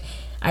toxic?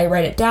 I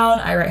write it down,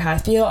 I write how I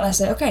feel, and I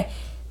say, okay,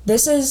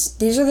 these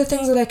are the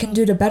things that I can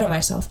do to better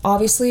myself.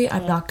 Obviously,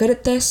 I'm not good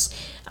at this.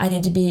 I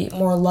need to be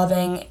more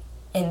loving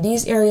in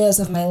these areas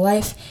of my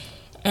life,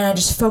 and I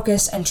just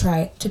focus and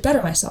try to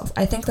better myself.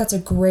 I think that's a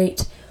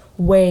great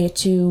way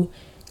to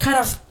kind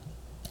of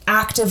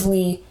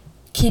actively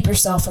keep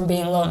yourself from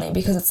being lonely,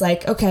 because it's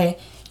like, okay,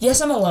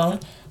 yes, I'm alone.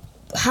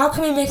 How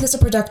can we make this a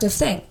productive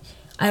thing?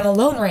 I'm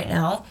alone right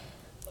now.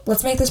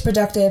 Let's make this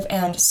productive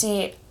and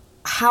see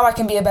how I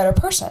can be a better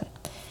person.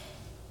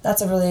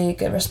 That's a really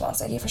good response.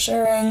 Thank you for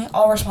sharing.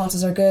 All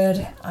responses are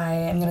good. I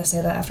am going to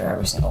say that after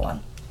every single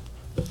one.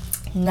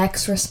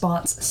 Next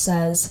response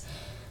says,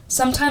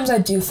 sometimes I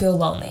do feel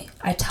lonely.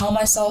 I tell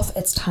myself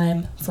it's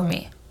time for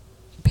me.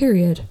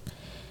 Period.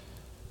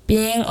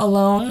 Being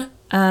alone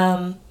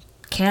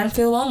can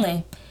feel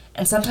lonely.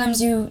 And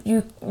sometimes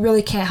you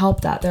really can't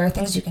help that. There are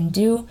things you can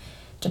do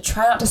to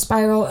try not to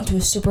spiral into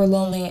a super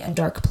lonely and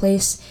dark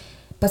place.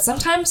 But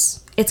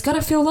sometimes it's going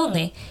to feel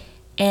lonely.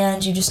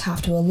 And you just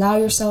have to allow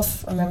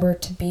yourself, remember,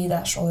 to be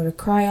that shoulder to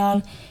cry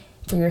on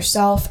for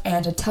yourself,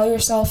 and to tell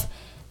yourself,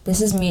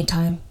 this is me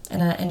time.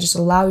 And just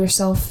allow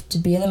yourself to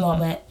be in the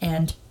moment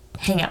and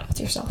hang out with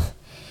yourself.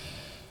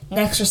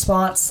 Next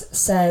response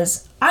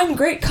says, I'm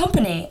great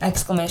company! ! I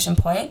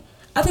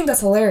think that's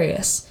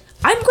hilarious.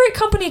 I'm great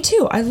company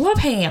too. I love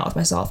hanging out with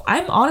myself.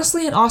 I'm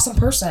honestly an awesome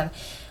person.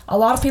 A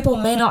lot of people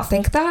may not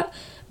think that,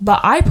 but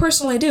I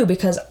personally do,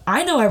 because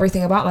I know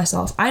everything about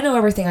myself. I know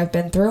everything I've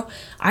been through.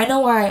 I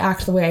know why I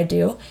act the way I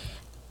do.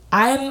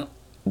 I'm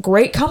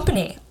great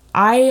company.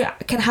 I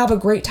can have a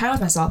great time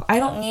with myself. I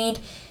don't need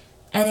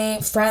any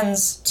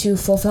friends to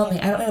fulfill me.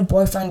 I don't need a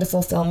boyfriend to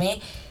fulfill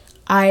me.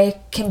 I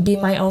can be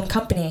my own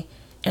company,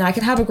 and I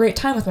can have a great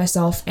time with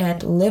myself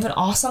and live an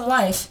awesome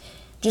life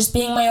just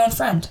being my own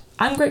friend.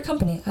 I'm great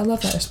company. I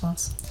love that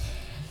response.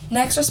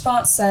 Next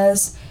response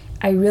says,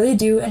 I really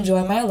do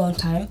enjoy my alone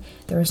time.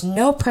 There is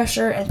no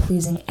pressure in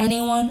pleasing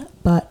anyone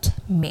but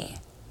me.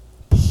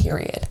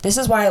 Period. This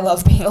is why I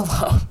love being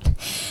alone.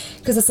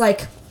 Because it's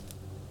like,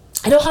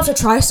 I don't have to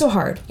try so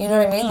hard. You know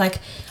what I mean? Like,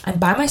 I'm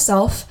by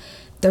myself.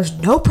 There's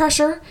no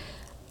pressure.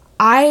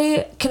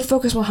 I can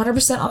focus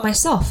 100% on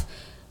myself.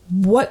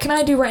 What can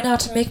I do right now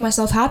to make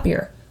myself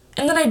happier?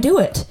 And then I do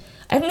it.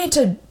 I don't need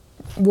to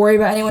worry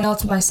about anyone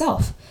else but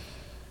myself.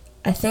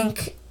 I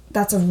think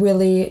that's a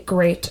really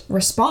great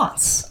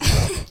response.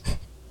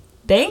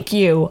 Thank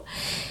you.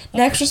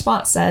 Next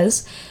response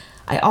says,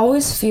 I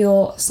always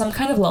feel some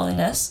kind of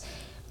loneliness,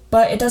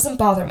 but it doesn't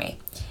bother me.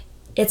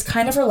 It's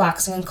kind of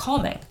relaxing and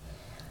calming.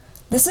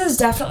 This is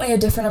definitely a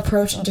different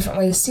approach and different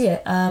way to see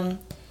it.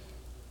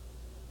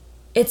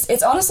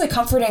 It's honestly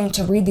comforting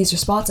to read these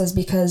responses,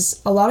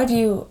 because a lot of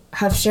you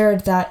have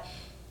shared that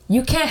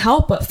you can't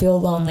help but feel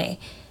lonely,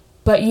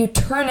 but you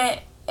turn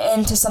it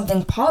into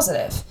something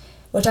positive,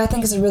 which I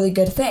think is a really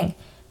good thing.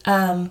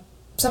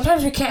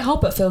 Sometimes you can't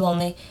help but feel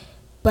lonely,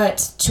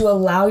 but to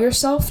allow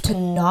yourself to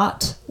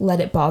not let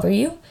it bother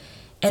you,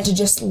 and to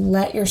just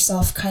let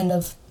yourself kind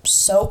of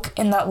soak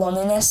in that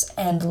loneliness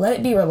and let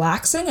it be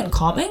relaxing and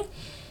calming,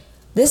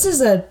 this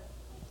is a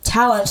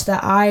talent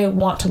that I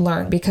want to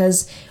learn,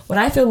 because when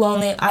I feel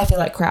lonely, I feel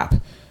like crap.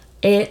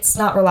 it's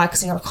not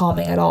relaxing or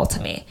calming at all to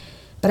me.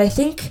 But I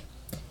think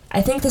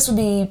this would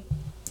be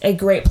a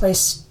great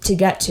place to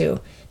get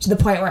to the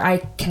point where I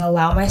can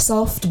allow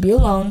myself to be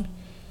alone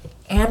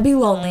and be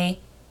lonely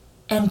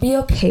and be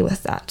okay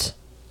with that.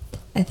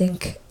 I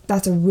think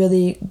that's a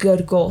really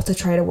good goal to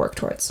try to work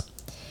towards.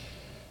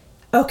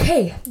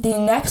 Okay, the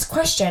next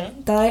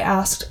question that I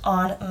asked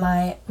on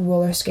my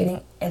roller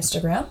skating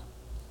Instagram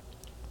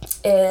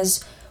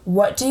is,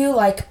 what do you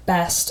like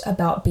best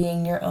about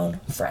being your own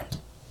friend?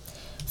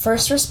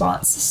 First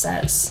response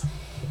says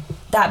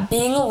that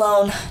being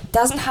alone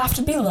doesn't have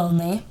to be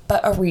lonely,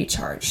 but a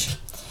recharge.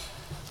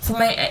 For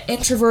my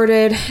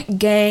introverted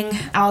gang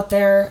out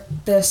there,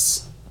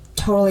 this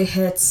totally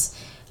hits.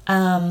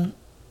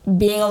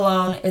 Being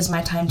alone is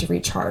my time to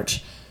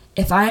recharge.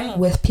 If I'm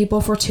with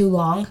people for too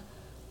long,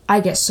 I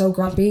get so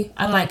grumpy.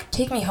 I'm like,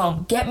 take me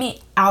home. Get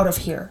me out of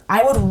here.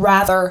 I would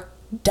rather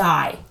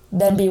die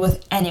than be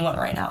with anyone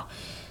right now.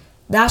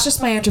 That's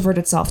just my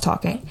introverted self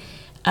talking.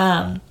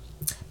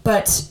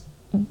 But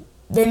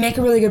they make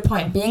a really good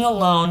point. Being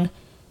alone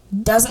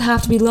doesn't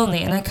have to be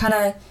lonely. And that's kind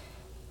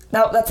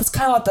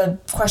of what the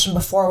question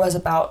before was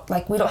about.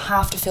 Like, we don't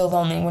have to feel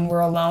lonely when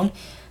we're alone.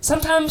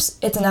 Sometimes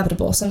it's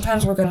inevitable.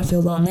 Sometimes we're going to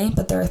feel lonely,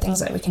 but there are things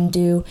that we can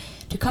do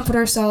to comfort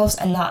ourselves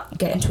and not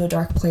get into a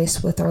dark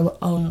place with our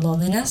own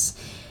loneliness.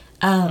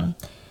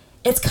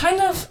 It's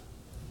kind of,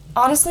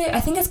 honestly, I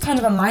think it's kind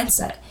of a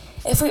mindset.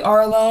 If we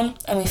are alone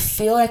and we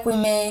feel like we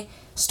may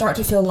start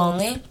to feel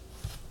lonely,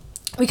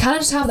 we kind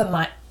of just have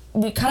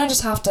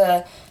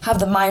to have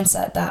the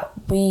mindset that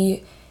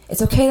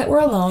it's okay that we're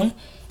alone.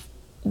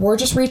 We're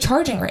just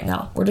recharging right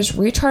now. We're just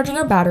recharging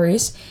our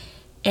batteries,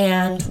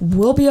 and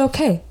we'll be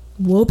okay.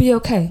 We'll be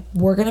okay.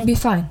 We're going to be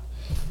fine.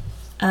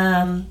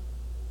 And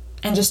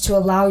just to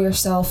allow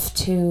yourself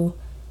to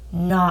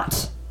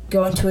not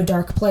go into a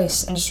dark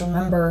place and just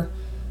remember,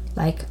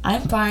 like,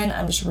 I'm fine.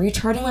 I'm just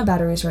recharging my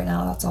batteries right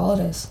now. That's all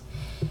it is.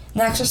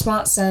 Next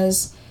response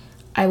says,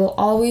 I will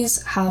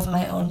always have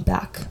my own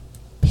back.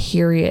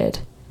 Period.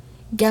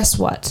 Guess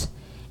what?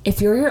 If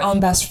you're your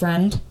own best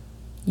friend,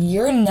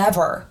 you're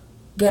never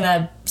going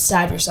to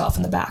stab yourself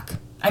in the back.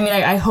 I mean,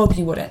 I hope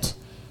you wouldn't.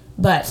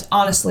 But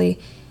honestly,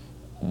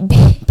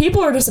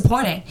 people are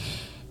disappointing.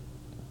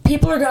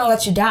 People are going to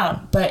let you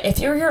down. But if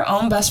you're your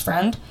own best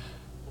friend,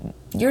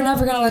 you're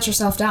never going to let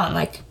yourself down.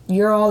 Like,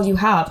 you're all you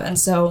have. And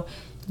so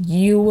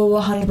you will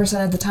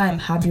 100% of the time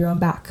have your own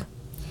back.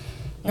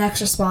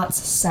 Next response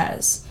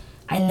says,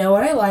 I know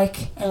what I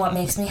like and what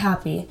makes me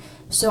happy,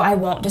 so I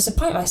won't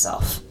disappoint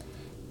myself.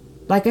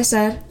 Like I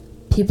said,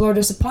 people are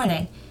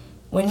disappointing.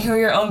 When you're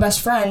your own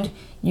best friend,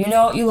 you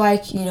know what you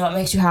like, you know what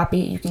makes you happy,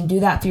 you can do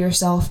that for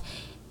yourself,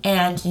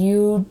 and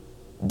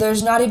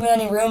there's not even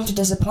any room to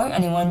disappoint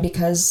anyone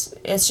because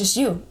it's just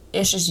you.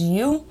 It's just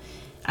you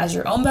as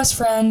your own best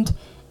friend,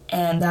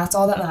 and that's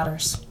all that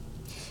matters.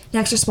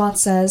 Next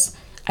response says,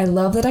 I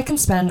love that I can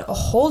spend a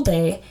whole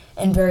day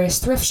in various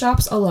thrift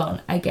shops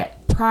alone. I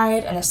get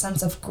pride and a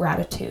sense of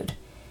gratitude.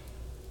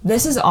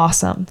 This is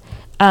awesome.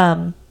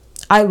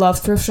 I love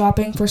thrift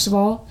shopping, first of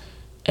all.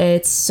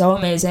 It's so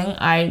amazing.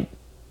 I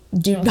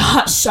do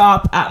not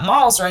shop at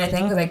malls or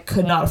anything because I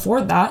could not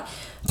afford that.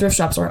 Thrift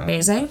shops are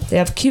amazing. They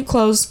have cute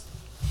clothes.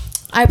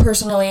 I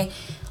personally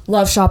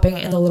love shopping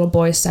in the little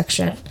boys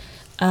section.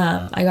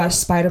 I got a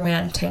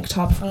Spider-Man tank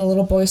top from the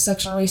little boys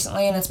section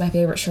recently, and it's my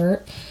favorite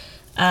shirt.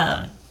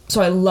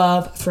 So I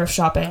love thrift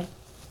shopping.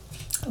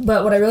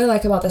 But what I really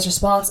like about this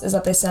response is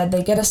that they said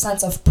they get a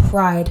sense of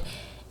pride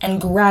and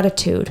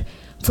gratitude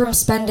from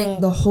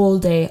spending the whole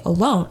day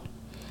alone.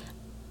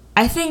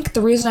 I think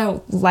the reason I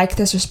like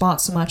this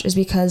response so much is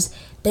because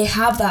they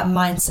have that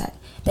mindset.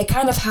 They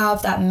kind of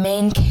have that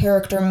main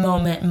character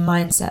moment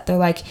mindset. They're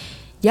like,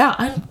 yeah,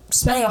 I'm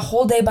spending a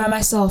whole day by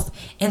myself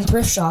in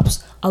thrift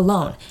shops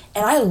alone.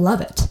 And I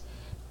love it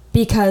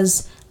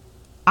because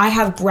I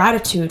have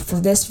gratitude for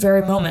this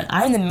very moment.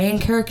 I'm the main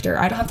character.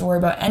 I don't have to worry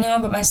about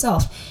anyone but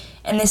myself.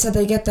 And they said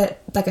they get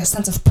that, like, a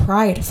sense of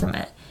pride from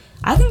it.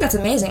 I think that's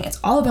amazing. It's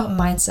all about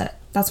mindset.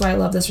 That's why I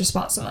love this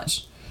response so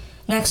much.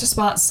 Next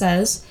response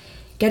says,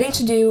 getting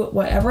to do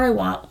whatever I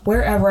want,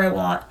 wherever I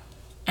want,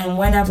 and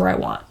whenever I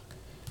want.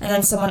 And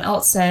then someone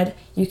else said,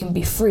 you can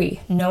be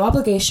free, no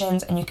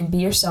obligations, and you can be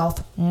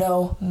yourself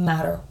no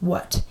matter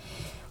what.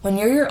 When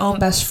you're your own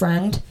best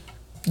friend,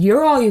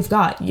 you're all you've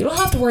got. You don't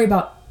have to worry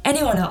about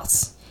anyone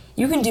else.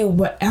 You can do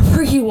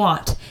whatever you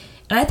want.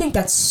 And I think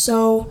that's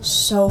so,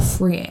 so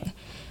freeing.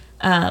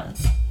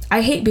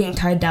 I hate being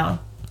tied down.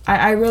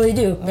 I really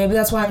do. Maybe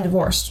that's why I'm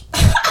divorced.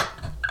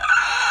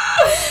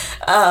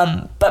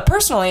 But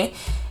personally,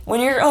 when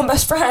you're your own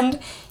best friend,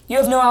 you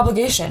have no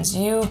obligations.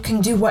 You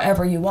can do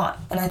whatever you want.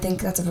 And I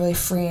think that's a really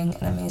freeing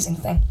and amazing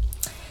thing.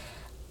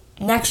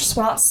 Next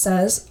response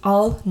says,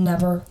 I'll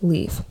never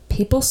leave.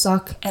 People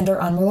suck and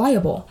are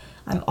unreliable.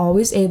 I'm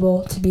always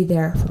able to be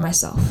there for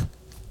myself.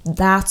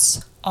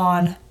 That's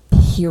on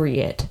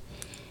period.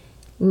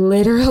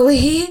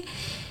 Literally,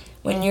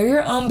 when you're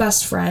your own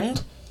best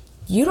friend,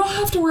 you don't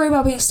have to worry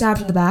about being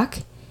stabbed in the back.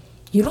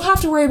 You don't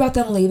have to worry about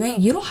them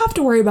leaving. You don't have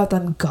to worry about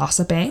them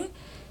gossiping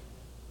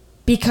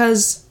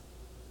because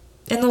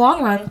in the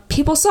long run,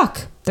 people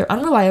suck. They're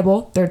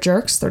unreliable, they're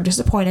jerks, they're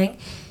disappointing.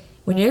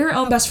 When you're your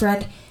own best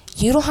friend,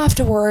 you don't have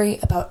to worry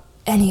about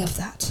any of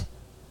that.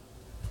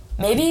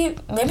 Maybe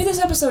this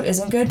episode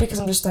isn't good because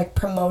I'm just like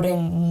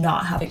promoting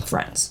not having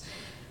friends.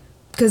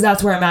 Because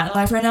that's where I'm at in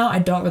life right now. I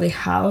don't really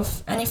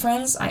have any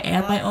friends. I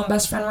am my own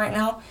best friend right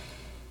now.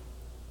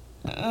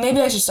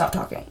 Maybe I should stop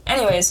talking.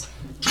 Anyways,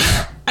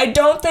 I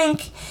don't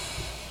think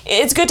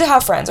it's good to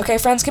have friends, okay?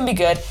 Friends can be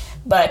good,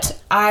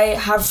 but I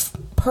have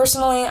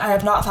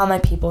not found my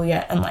people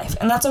yet in life,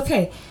 and that's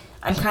okay.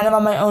 I'm kind of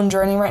on my own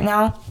journey right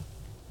now.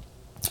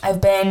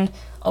 I've been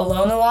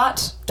alone a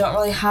lot, don't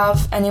really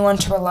have anyone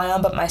to rely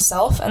on but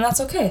myself, and that's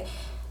okay.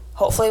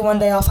 Hopefully one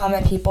day I'll find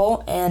my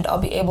people, and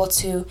I'll be able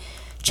to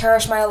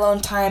cherish my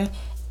alone time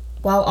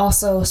while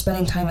also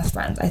spending time with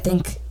friends. I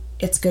think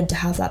it's good to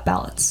have that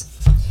balance.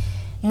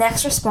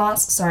 Next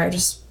response, sorry, I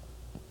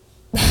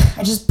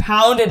just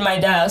pounded my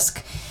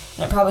desk,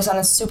 and it probably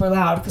sounded super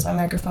loud because my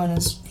microphone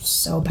is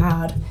so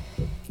bad.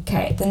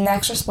 Okay, the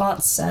next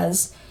response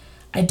says,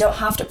 I don't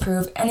have to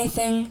prove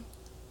anything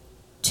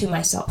to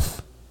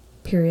myself,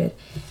 period.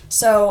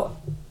 So,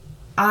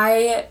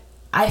 I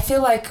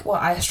feel like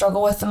what I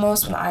struggle with the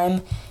most when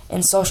I'm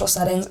in social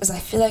settings is I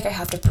feel like I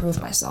have to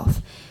prove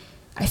myself.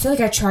 I feel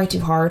like I try too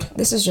hard.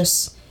 This is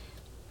just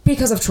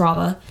because of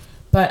trauma,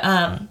 but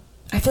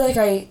I feel like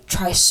I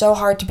try so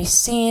hard to be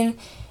seen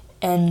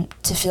and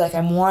to feel like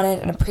I'm wanted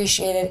and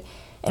appreciated,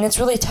 and it's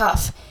really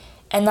tough.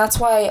 And that's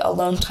why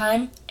alone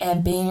time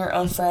and being your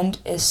own friend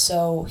is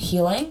so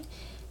healing,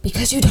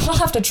 because you don't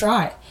have to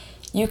try.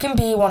 You can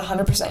be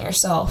 100%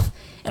 yourself.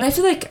 And I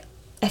feel like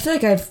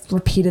I've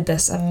repeated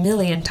this a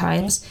million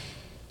times,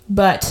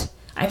 but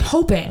I'm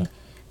hoping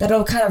that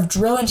it'll kind of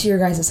drill into your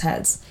guys'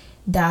 heads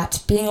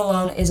that being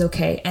alone is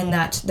okay and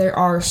that there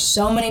are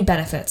so many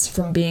benefits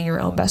from being your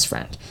own best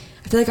friend.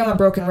 I feel like I'm a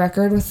broken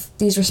record with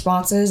these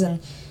responses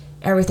and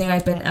everything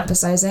I've been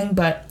emphasizing,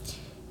 but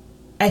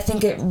I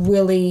think it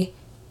really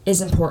is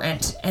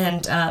important,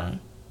 and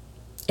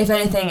if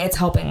anything, it's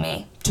helping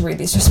me to read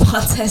these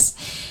responses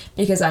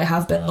because I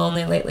have been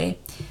lonely lately.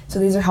 So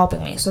these are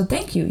helping me. So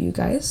thank you, you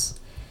guys.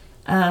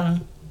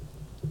 Okay,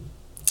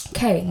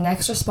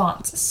 next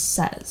response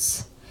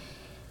says,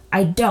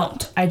 I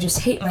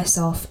just hate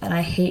myself and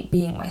I hate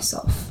being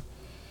myself.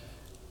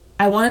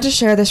 I wanted to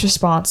share this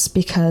response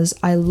because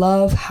I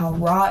love how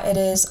raw it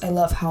is. I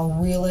love how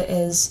real it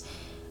is.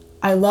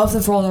 I love the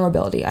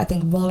vulnerability. I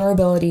think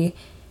vulnerability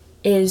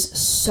is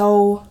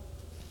so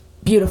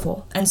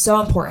beautiful and so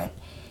important.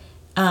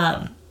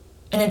 And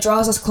it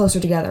draws us closer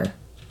together.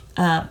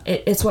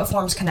 It's what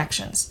forms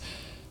connections.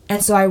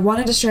 And so I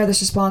wanted to share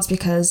this response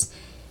because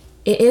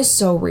it is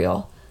so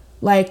real.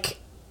 Like,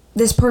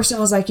 this person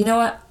was like, you know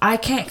what? I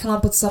can't come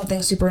up with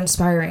something super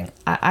inspiring.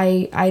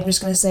 I'm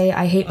just going to say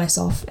I hate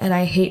myself and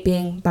I hate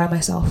being by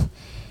myself.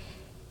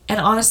 And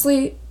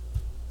honestly,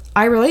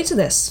 I relate to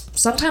this.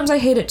 Sometimes I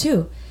hate it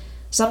too.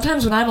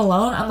 Sometimes when I'm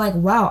alone, I'm like,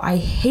 wow, I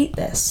hate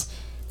this.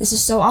 This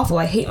is so awful.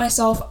 I hate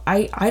myself.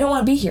 I don't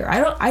want to be here.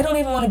 I don't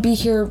even want to be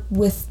here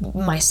with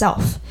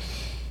myself.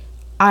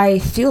 I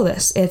feel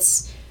this.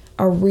 It's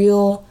a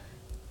real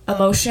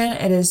emotion.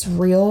 It is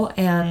real,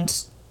 and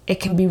it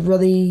can be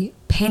really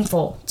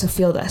painful to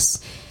feel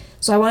this.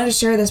 So I wanted to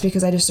share this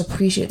because I just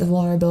appreciate the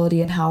vulnerability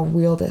and how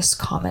real this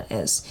comment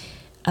is.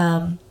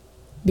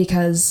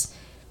 Because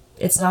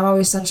it's not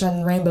always sunshine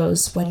and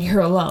rainbows when you're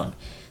alone.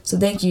 So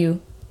thank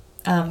you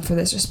for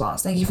this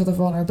response. Thank you for the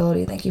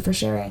vulnerability. Thank you for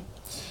sharing.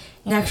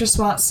 Next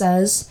response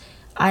says,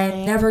 I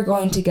am never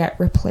going to get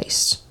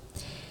replaced.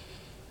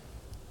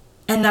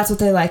 And that's what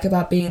they like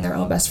about being their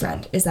own best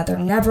friend, is that they're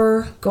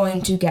never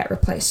going to get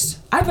replaced.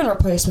 I've been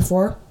replaced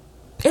before.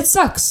 It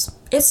sucks.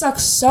 It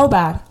sucks so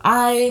bad.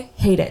 I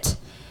hate it.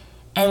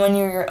 And when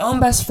you're your own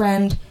best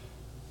friend,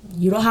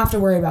 you don't have to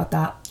worry about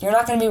that. You're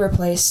not going to be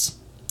replaced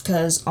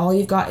because all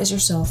you've got is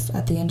yourself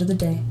at the end of the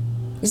day.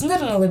 Isn't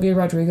that an Olivia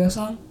Rodrigo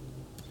song?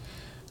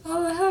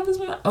 All I have is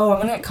my... Oh, I'm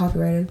going to get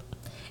copyrighted.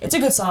 It's a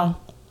good song.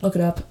 Look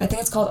it up. I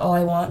think it's called All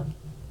I Want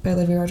by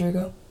Olivia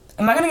Rodrigo.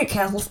 Am I going to get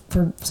canceled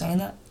for saying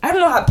that? I don't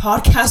know how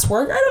podcasts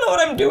work. I don't know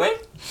what I'm doing.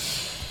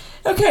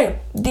 Okay,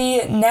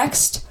 the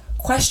next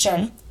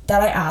question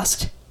that I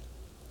asked,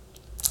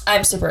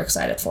 I'm super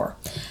excited for.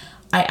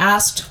 I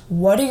asked,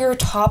 what are your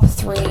top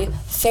 3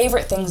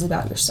 favorite things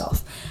about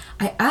yourself?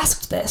 I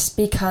asked this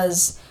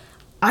because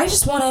I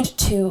just wanted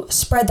to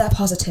spread that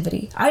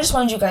positivity. I just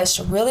wanted you guys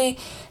to really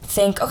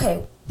think,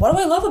 okay, what do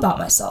I love about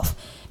myself?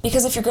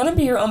 Because if you're going to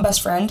be your own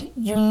best friend,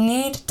 you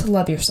need to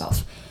love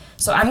yourself.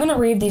 So I'm going to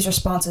read these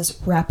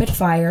responses rapid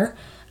fire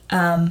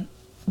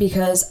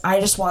because I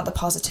just want the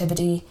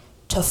positivity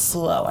to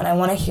flow, and I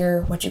want to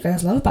hear what you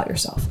guys love about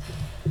yourself.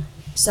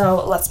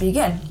 So let's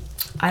begin.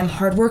 I'm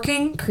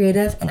hardworking,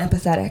 creative, and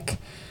empathetic.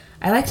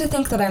 I like to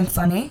think that I'm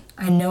funny.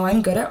 I know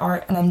I'm good at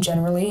art, and I'm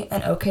generally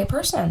an okay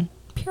person.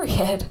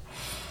 Period.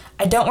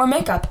 I don't wear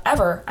makeup,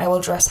 ever. I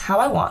will dress how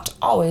I want,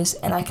 always,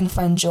 and I can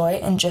find joy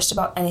in just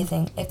about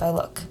anything if I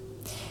look.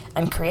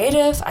 I'm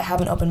creative, I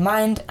have an open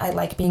mind, I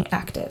like being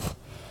active.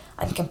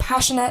 I'm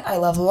compassionate, I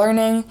love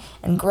learning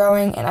and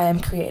growing, and I am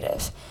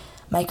creative.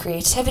 my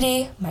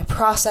creativity, my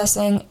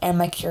processing, and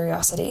my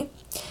curiosity.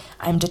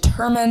 I'm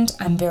determined,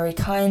 I'm very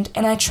kind,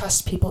 and I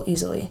trust people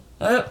easily.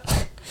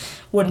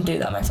 Wouldn't do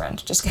that, my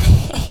friend. Just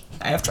kidding.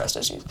 I have trust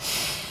issues.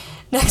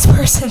 Next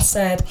person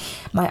said,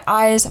 my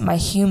eyes, my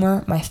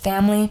humor, my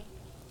family,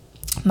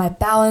 my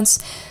balance,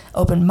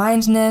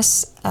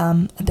 open-mindedness,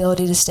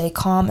 ability to stay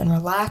calm and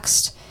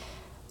relaxed.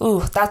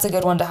 Ooh, that's a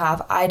good one to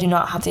have. I do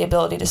not have the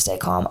ability to stay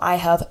calm. I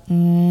have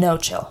no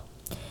chill.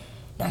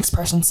 Next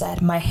person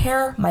said, my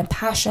hair, my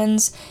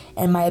passions,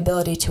 and my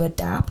ability to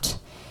adapt.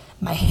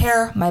 My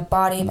hair, my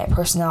body, my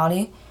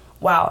personality.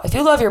 Wow, if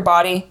you love your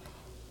body,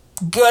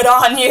 good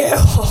on you.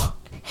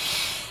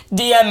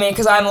 DM me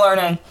because I'm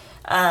learning.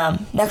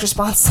 Next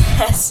response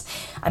says,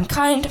 I'm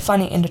kind,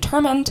 funny, and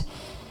determined.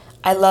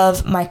 I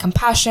love my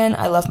compassion.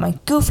 I love my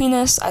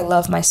goofiness. I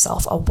love my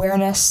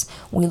self-awareness.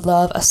 We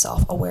love a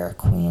self-aware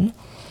queen.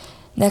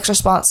 Next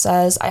response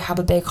says, I have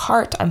a big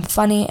heart. I'm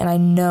funny, and I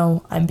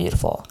know I'm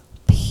beautiful.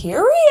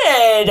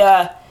 Period.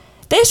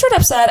 They straight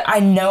up said, I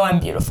know I'm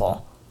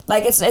beautiful.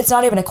 Like, it's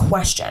not even a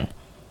question.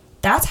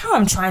 That's how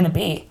I'm trying to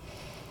be.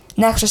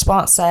 Next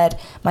response said,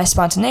 my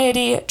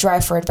spontaneity,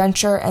 drive for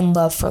adventure, and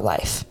love for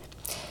life.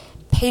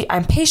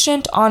 I'm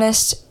patient,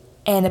 honest,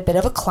 and a bit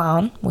of a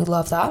clown. We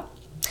love that.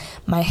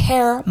 My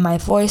hair, my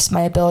voice,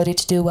 my ability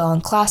to do well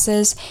in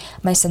classes,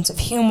 my sense of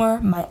humor,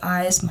 my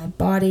eyes, my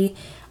body.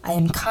 I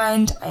am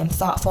kind, I am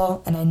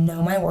thoughtful, and I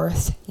know my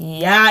worth.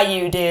 Yeah,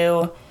 you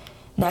do.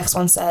 Next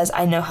one says,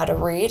 I know how to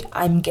read,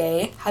 I'm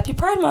gay, happy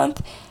Pride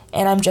Month,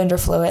 and I'm gender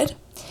fluid.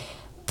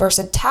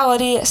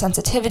 Versatility,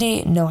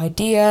 sensitivity, no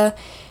idea,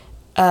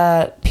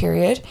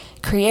 period.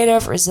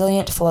 Creative,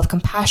 resilient, full of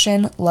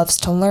compassion, loves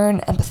to learn,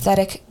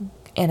 empathetic,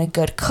 and a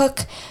good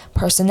cook.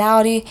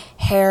 Personality,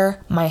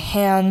 hair, my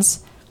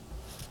hands.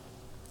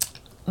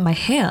 My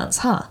hands,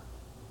 huh?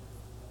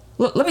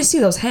 Let me see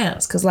those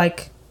hands, because,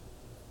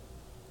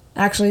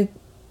 actually,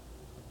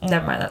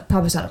 never mind, that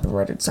probably sounded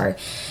perverted, sorry.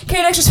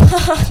 Okay, next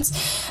response.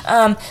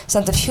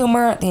 Sense of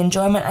humor, the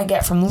enjoyment I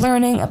get from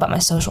learning about my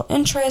social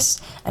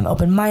interests. I'm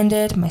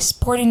open-minded, my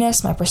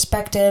sportiness, my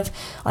perspective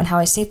on how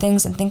I see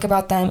things and think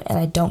about them, and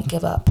I don't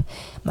give up.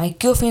 My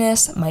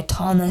goofiness, my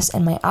tallness,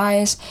 and my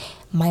eyes.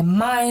 My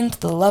mind,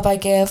 the love I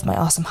give, my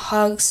awesome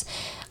hugs.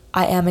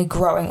 I am a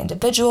growing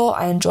individual.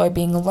 I enjoy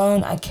being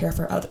alone. I care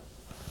for others.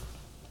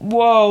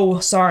 Whoa,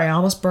 sorry, I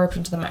almost burped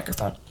into the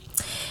microphone.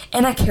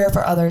 And I care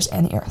for others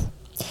and the earth.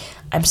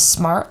 I'm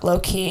smart,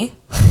 low-key.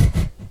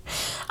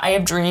 I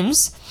have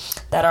dreams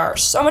that are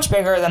so much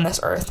bigger than this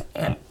earth.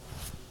 And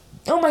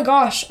oh my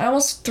gosh, I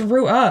almost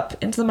threw up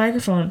into the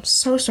microphone. I'm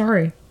so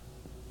sorry.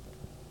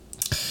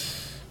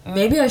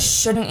 Maybe I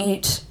shouldn't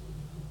eat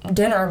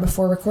dinner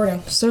before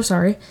recording. So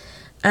sorry.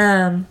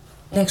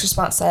 Next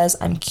response says,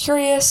 I'm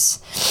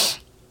curious.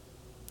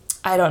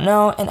 I don't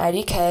know, and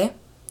IDK.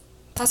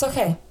 That's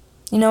okay.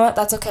 You know what?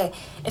 That's okay.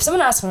 If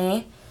someone asked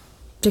me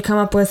to come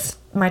up with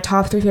my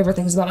top 3 favorite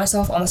things about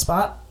myself on the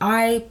spot,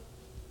 I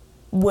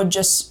would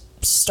just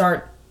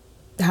start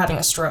having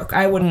a stroke.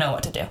 I wouldn't know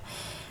what to do.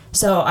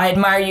 So I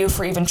admire you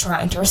for even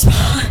trying to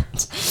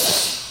respond.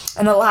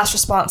 And the last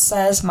response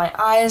says, my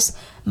eyes,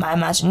 my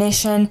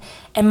imagination,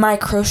 and my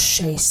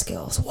crochet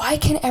skills. Why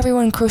can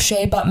everyone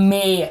crochet but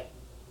me?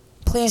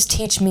 Please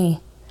teach me.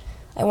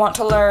 I want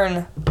to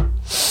learn.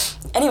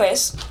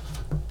 Anyways,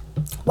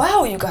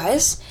 wow, you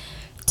guys.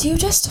 Do you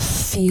just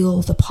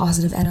feel the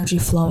positive energy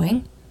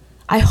flowing?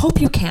 I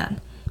hope you can,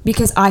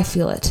 because I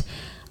feel it.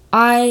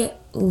 I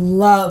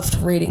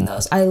loved reading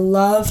those. I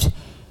loved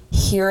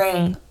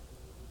hearing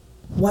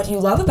what you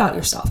love about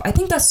yourself. I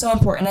think that's so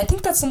important. I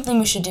think that's something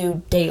we should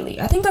do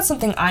daily. I think that's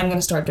something I'm going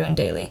to start doing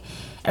daily.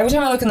 Every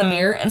time I look in the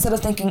mirror, instead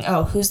of thinking,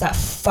 oh, who's that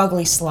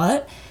fugly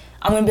slut?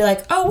 I'm going to be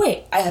like, oh,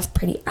 wait, I have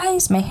pretty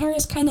eyes, my hair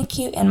is kind of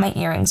cute, and my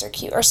earrings are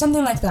cute, or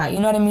something like that. You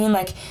know what I mean?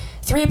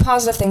 3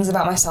 positive things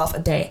about myself a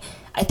day.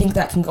 I think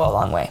that can go a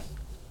long way.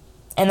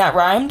 And that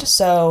rhymed,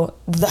 so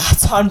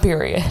that's on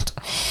period.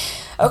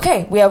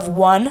 Okay, we have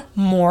one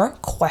more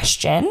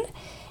question,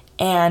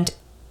 and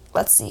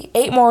let's see,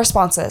 8 more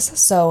responses,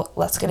 so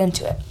let's get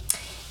into it.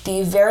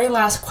 The very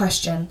last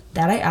question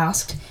that I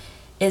asked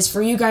is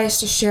for you guys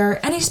to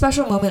share any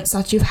special moments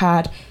that you've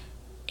had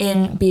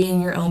in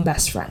being your own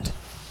best friend.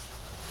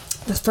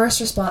 The first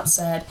response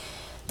said,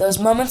 those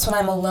moments when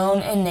I'm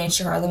alone in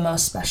nature are the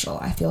most special.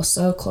 I feel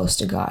so close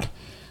to God.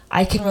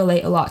 I can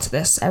relate a lot to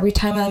this. Every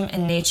time I'm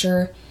in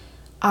nature,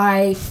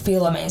 I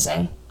feel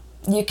amazing.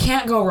 You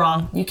can't go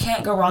wrong. You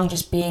can't go wrong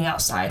just being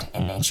outside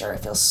in nature.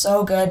 It feels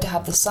so good to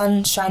have the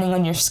sun shining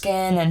on your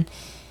skin, and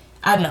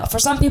I don't know. For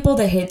some people,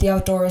 they hate the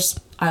outdoors.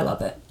 I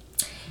love it.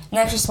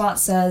 Next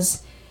response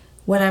says,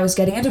 when I was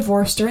getting a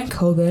divorce during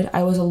COVID,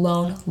 I was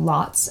alone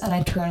lots, and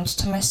I turned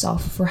to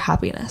myself for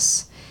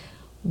happiness.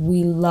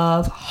 We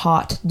love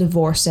hot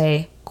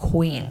divorcee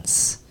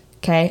queens.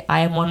 Okay?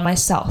 I am one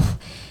myself.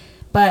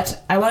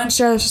 But I wanted to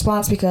share this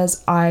response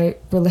because I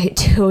relate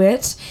to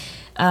it.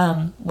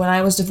 When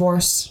I was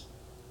divorced,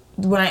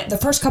 the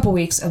first couple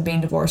weeks of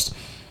being divorced,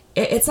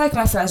 it's like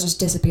my friends just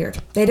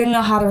disappeared. They didn't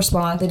know how to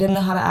respond. They didn't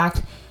know how to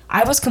act.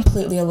 I was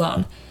completely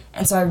alone.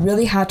 And so I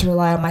really had to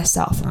rely on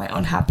myself for my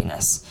own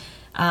happiness.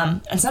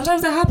 And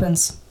sometimes that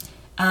happens.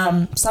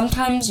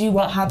 Sometimes you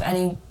won't have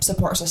any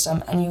support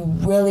system, and you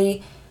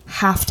really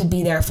have to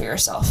be there for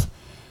yourself.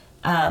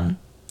 And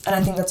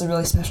I think that's a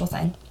really special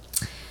thing.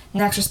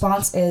 Next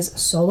response is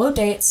solo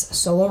dates,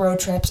 solo road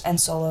trips,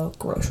 and solo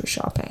grocery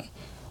shopping.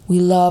 We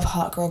love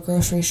hot girl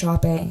grocery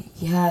shopping.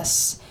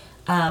 Yes.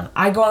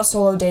 I go on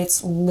solo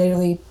dates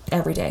literally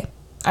every day.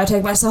 I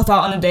take myself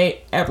out on a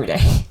date every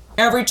day.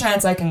 Every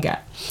chance I can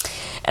get.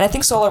 And I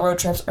think solo road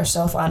trips are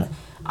so fun.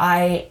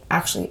 I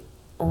actually,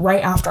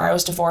 right after I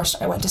was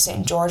divorced, I went to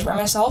St. George by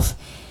myself.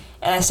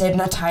 And I stayed in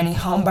a tiny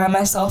home by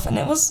myself. And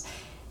it was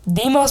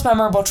the most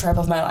memorable trip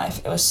of my life.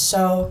 It was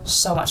so,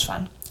 so much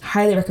fun.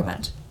 Highly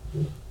recommend.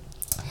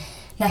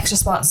 Next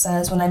response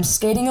says, when I'm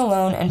skating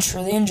alone and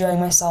truly enjoying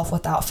myself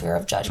without fear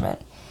of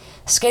judgment.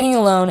 Skating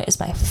alone is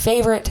my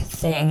favorite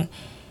thing,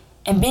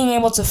 and being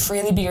able to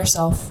freely be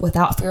yourself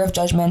without fear of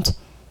judgment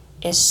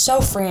is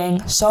so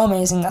freeing, so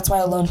amazing. That's why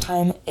alone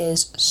time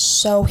is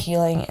so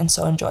healing and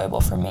so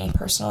enjoyable for me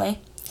personally.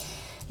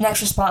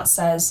 Next response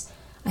says,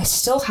 I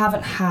still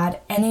haven't had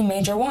any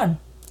major one.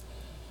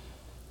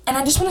 And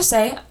I just want to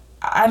say,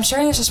 I'm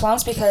sharing this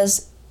response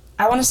because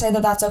I want to say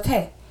that that's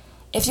okay.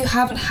 If you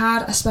haven't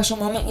had a special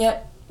moment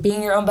yet,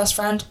 being your own best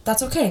friend,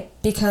 that's okay,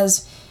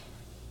 because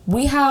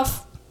we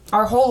have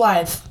our whole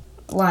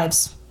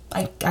lives.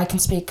 I can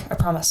speak, I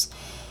promise.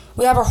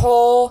 We have our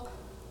whole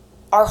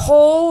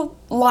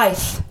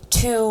life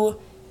to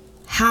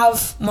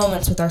have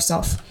moments with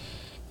ourselves.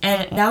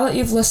 And now that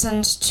you've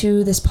listened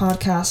to this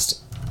podcast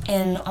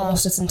in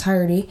almost its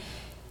entirety,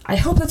 I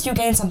hope that you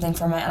gain something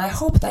from it, and I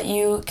hope that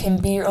you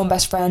can be your own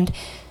best friend,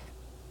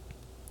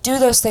 do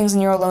those things in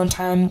your alone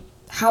time,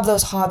 have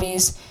those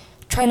hobbies.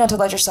 Try not to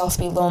let yourself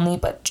be lonely,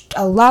 but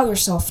allow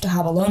yourself to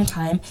have alone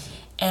time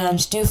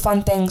and do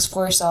fun things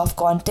for yourself,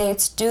 go on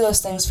dates, do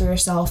those things for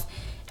yourself.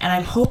 And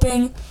I'm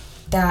hoping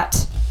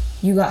that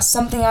you got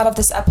something out of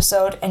this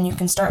episode and you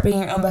can start being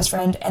your own best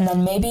friend, and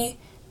then maybe,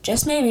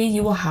 just maybe,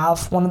 you will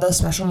have one of those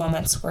special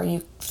moments where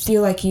you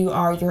feel like you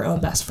are your own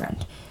best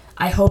friend.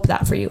 I hope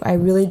that for you. I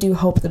really do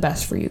hope the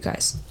best for you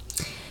guys.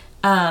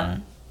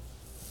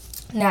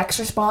 Next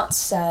response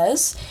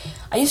says,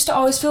 I used to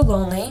always feel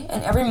lonely,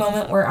 and every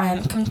moment where I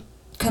am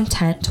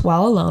content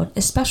while alone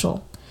is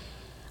special.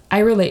 I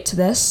relate to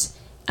this.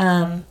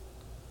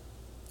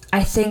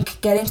 I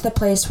think getting to the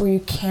place where you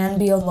can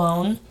be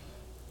alone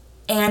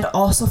and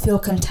also feel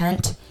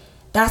content,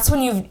 that's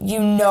when you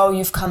know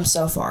you've come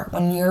so far.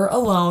 When you're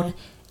alone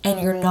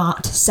and you're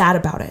not sad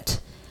about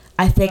it.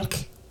 I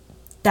think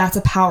that's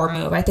a power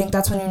move. I think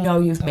that's when you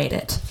know you've made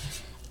it.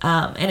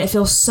 And it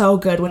feels so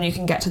good when you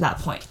can get to that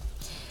point.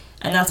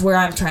 And that's where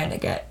I'm trying to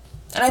get.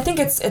 And I think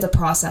it's a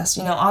process.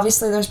 You know,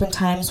 obviously there's been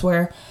times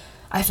where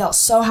I felt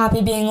so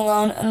happy being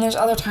alone, and there's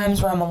other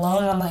times where I'm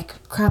alone and I'm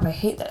like, crap, I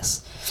hate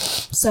this.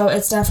 So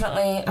it's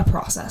definitely a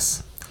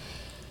process.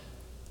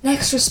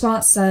 Next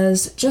response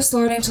says, just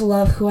learning to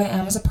love who I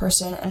am as a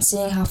person and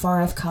seeing how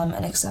far I've come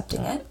and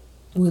accepting it.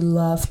 We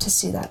love to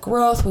see that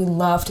growth. We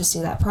love to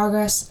see that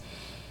progress.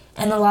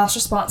 And the last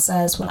response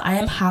says, when I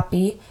am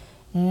happy,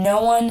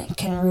 no one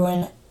can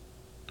ruin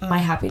my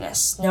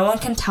happiness. No one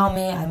can tell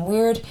me I'm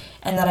weird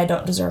and that I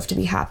don't deserve to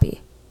be happy.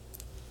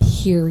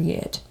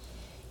 Period.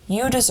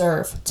 You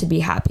deserve to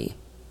be happy.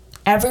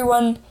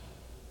 Everyone,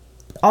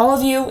 all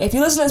of you, if you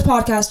listen to this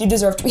podcast, you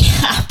deserve to be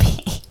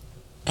happy.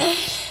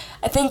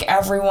 I think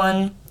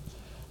everyone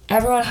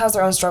has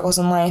their own struggles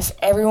in life.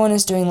 Everyone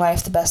is doing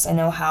life the best they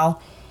know how.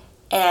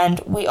 And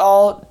we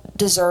all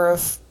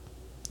deserve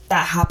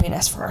that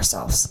happiness for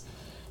ourselves.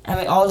 And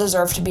we all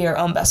deserve to be our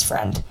own best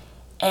friend.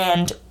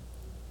 And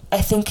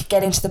I think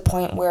getting to the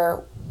point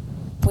where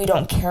we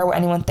don't care what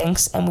anyone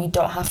thinks and we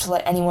don't have to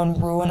let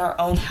anyone ruin our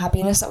own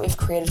happiness that we've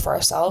created for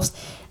ourselves,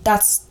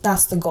 that's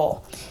the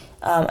goal.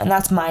 And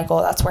that's my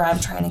goal. That's where I'm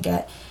trying to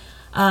get.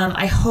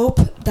 I hope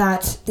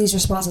that these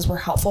responses were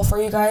helpful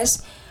for you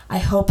guys. I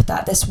hope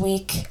that this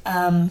week,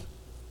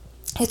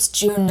 it's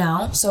June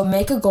now, so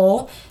make a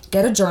goal.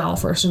 Get a journal,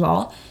 first of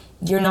all.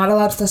 You're not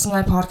allowed to listen to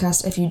my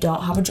podcast if you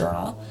don't have a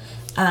journal.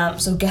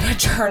 So get a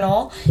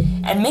journal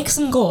and make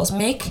some goals.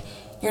 Make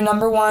your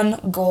number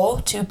one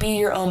goal to be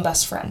your own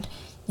best friend.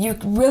 You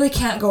really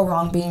can't go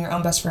wrong being your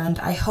own best friend.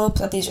 I hope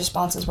that these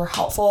responses were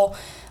helpful,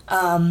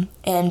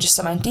 and just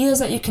some ideas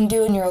that you can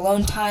do in your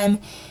alone time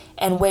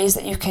and ways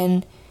that you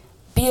can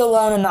be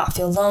alone and not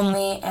feel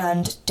lonely,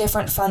 and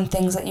different fun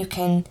things that you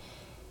can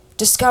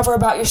discover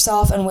about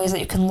yourself and ways that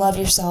you can love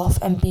yourself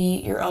and be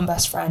your own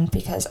best friend,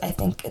 because I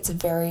think it's a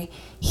very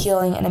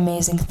healing and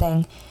amazing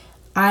thing.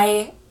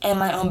 I am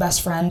my own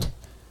best friend.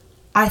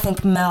 I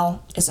think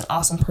Mel is an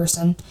awesome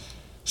person.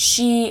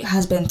 She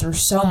has been through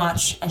so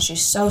much, and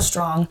she's so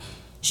strong.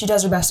 She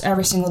does her best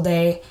every single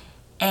day,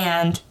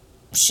 and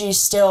she is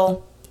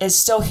still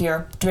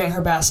here doing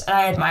her best, and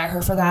I admire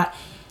her for that.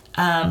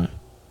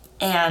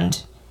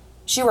 And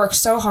she works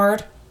so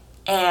hard,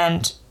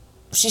 and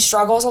she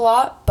struggles a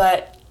lot,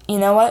 but you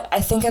know what? I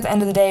think at the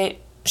end of the day,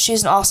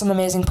 she's an awesome,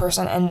 amazing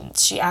person, and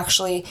she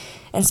actually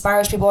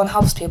inspires people and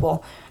helps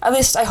people. At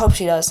least I hope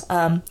she does.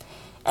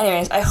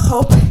 Anyways, I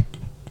hope...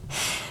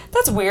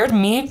 That's weird,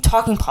 me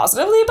talking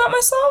positively about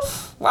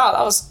myself? Wow,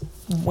 that was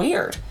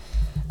weird.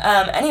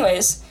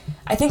 Anyways,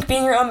 I think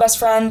being your own best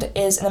friend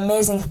is an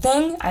amazing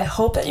thing. I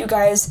hope that you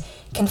guys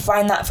can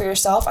find that for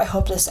yourself. I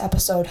hope this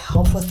episode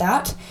helped with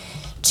that.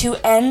 To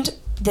end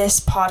this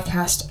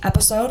podcast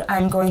episode,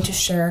 I'm going to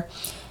share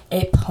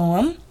a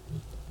poem.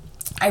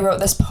 I wrote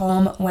this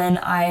poem when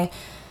I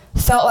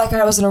felt like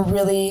I was in a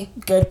really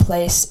good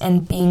place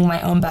in being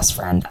my own best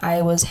friend.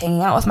 I was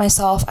hanging out with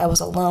myself, I was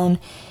alone,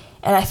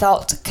 and I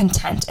felt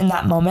content in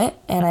that moment,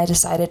 and I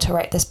decided to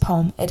write this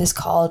poem. It is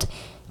called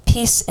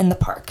Peace in the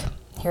Park.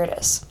 Here it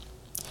is.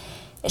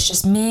 It's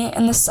just me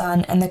and the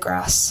sun and the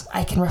grass.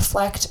 I can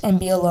reflect and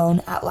be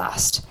alone at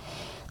last.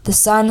 The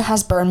sun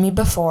has burned me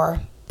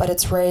before, but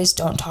its rays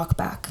don't talk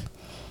back.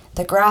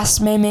 The grass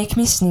may make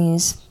me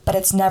sneeze, but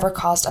it's never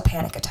caused a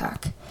panic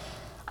attack.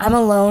 I'm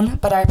alone,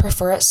 but I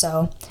prefer it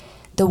so.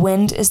 The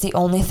wind is the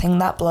only thing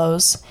that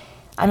blows.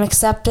 I'm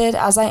accepted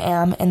as I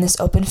am in this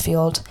open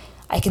field.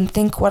 I can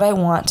think what I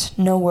want,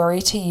 no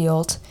worry to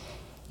yield.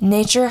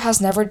 Nature has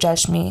never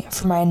judged me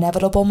for my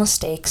inevitable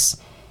mistakes,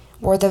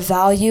 where the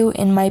value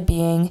in my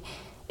being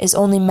is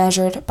only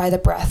measured by the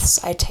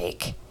breaths I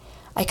take.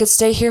 I could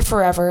stay here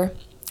forever,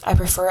 I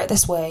prefer it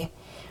this way,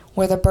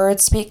 where the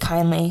birds speak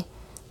kindly,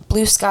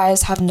 blue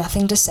skies have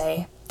nothing to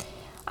say.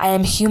 I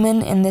am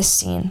human in this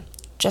scene,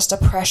 just a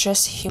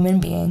precious human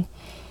being,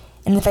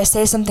 and if I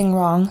say something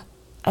wrong,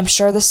 I'm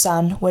sure the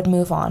sun would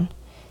move on.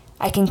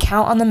 I can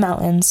count on the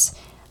mountains,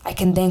 I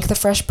can thank the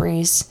fresh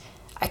breeze,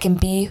 I can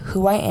be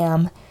who I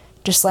am,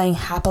 just laying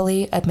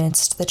happily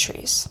amidst the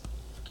trees.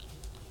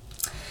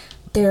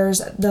 There's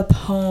the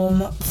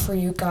poem for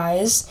you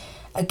guys.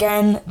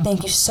 Again,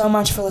 thank you so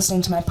much for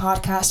listening to my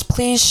podcast.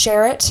 Please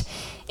share it.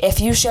 If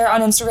you share it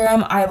on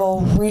Instagram, I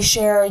will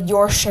reshare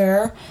your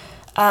share.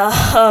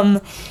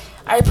 I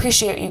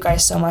appreciate you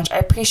guys so much. I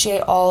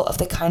appreciate all of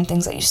the kind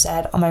things that you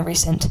said on my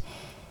recent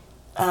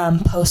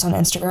post on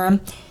Instagram.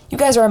 You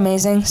guys are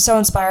amazing, so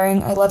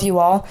inspiring. I love you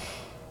all.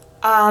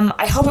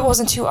 I hope it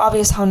wasn't too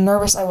obvious how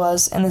nervous I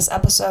was in this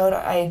episode.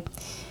 I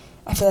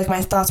feel like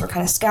my thoughts were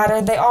kind of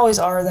scattered. They always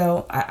are,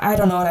 though. I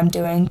don't know what I'm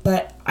doing,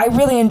 but I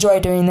really enjoy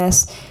doing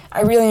this.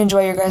 I really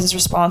enjoy your guys'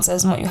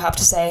 responses and what you have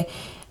to say,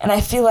 and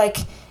I feel like,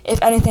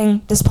 if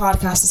anything, this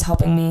podcast is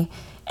helping me,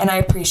 and I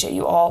appreciate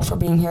you all for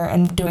being here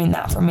and doing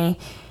that for me,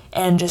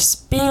 and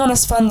just being on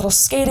this fun little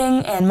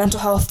skating and mental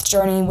health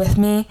journey with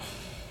me.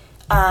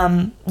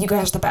 You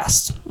guys are the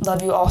best.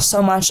 Love you all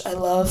so much. I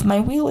love my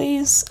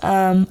wheelies.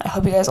 I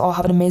hope you guys all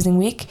have an amazing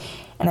week,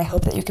 and I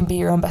hope that you can be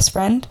your own best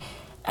friend.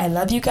 I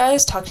love you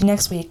guys. Talk to you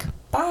next week.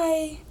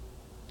 Bye.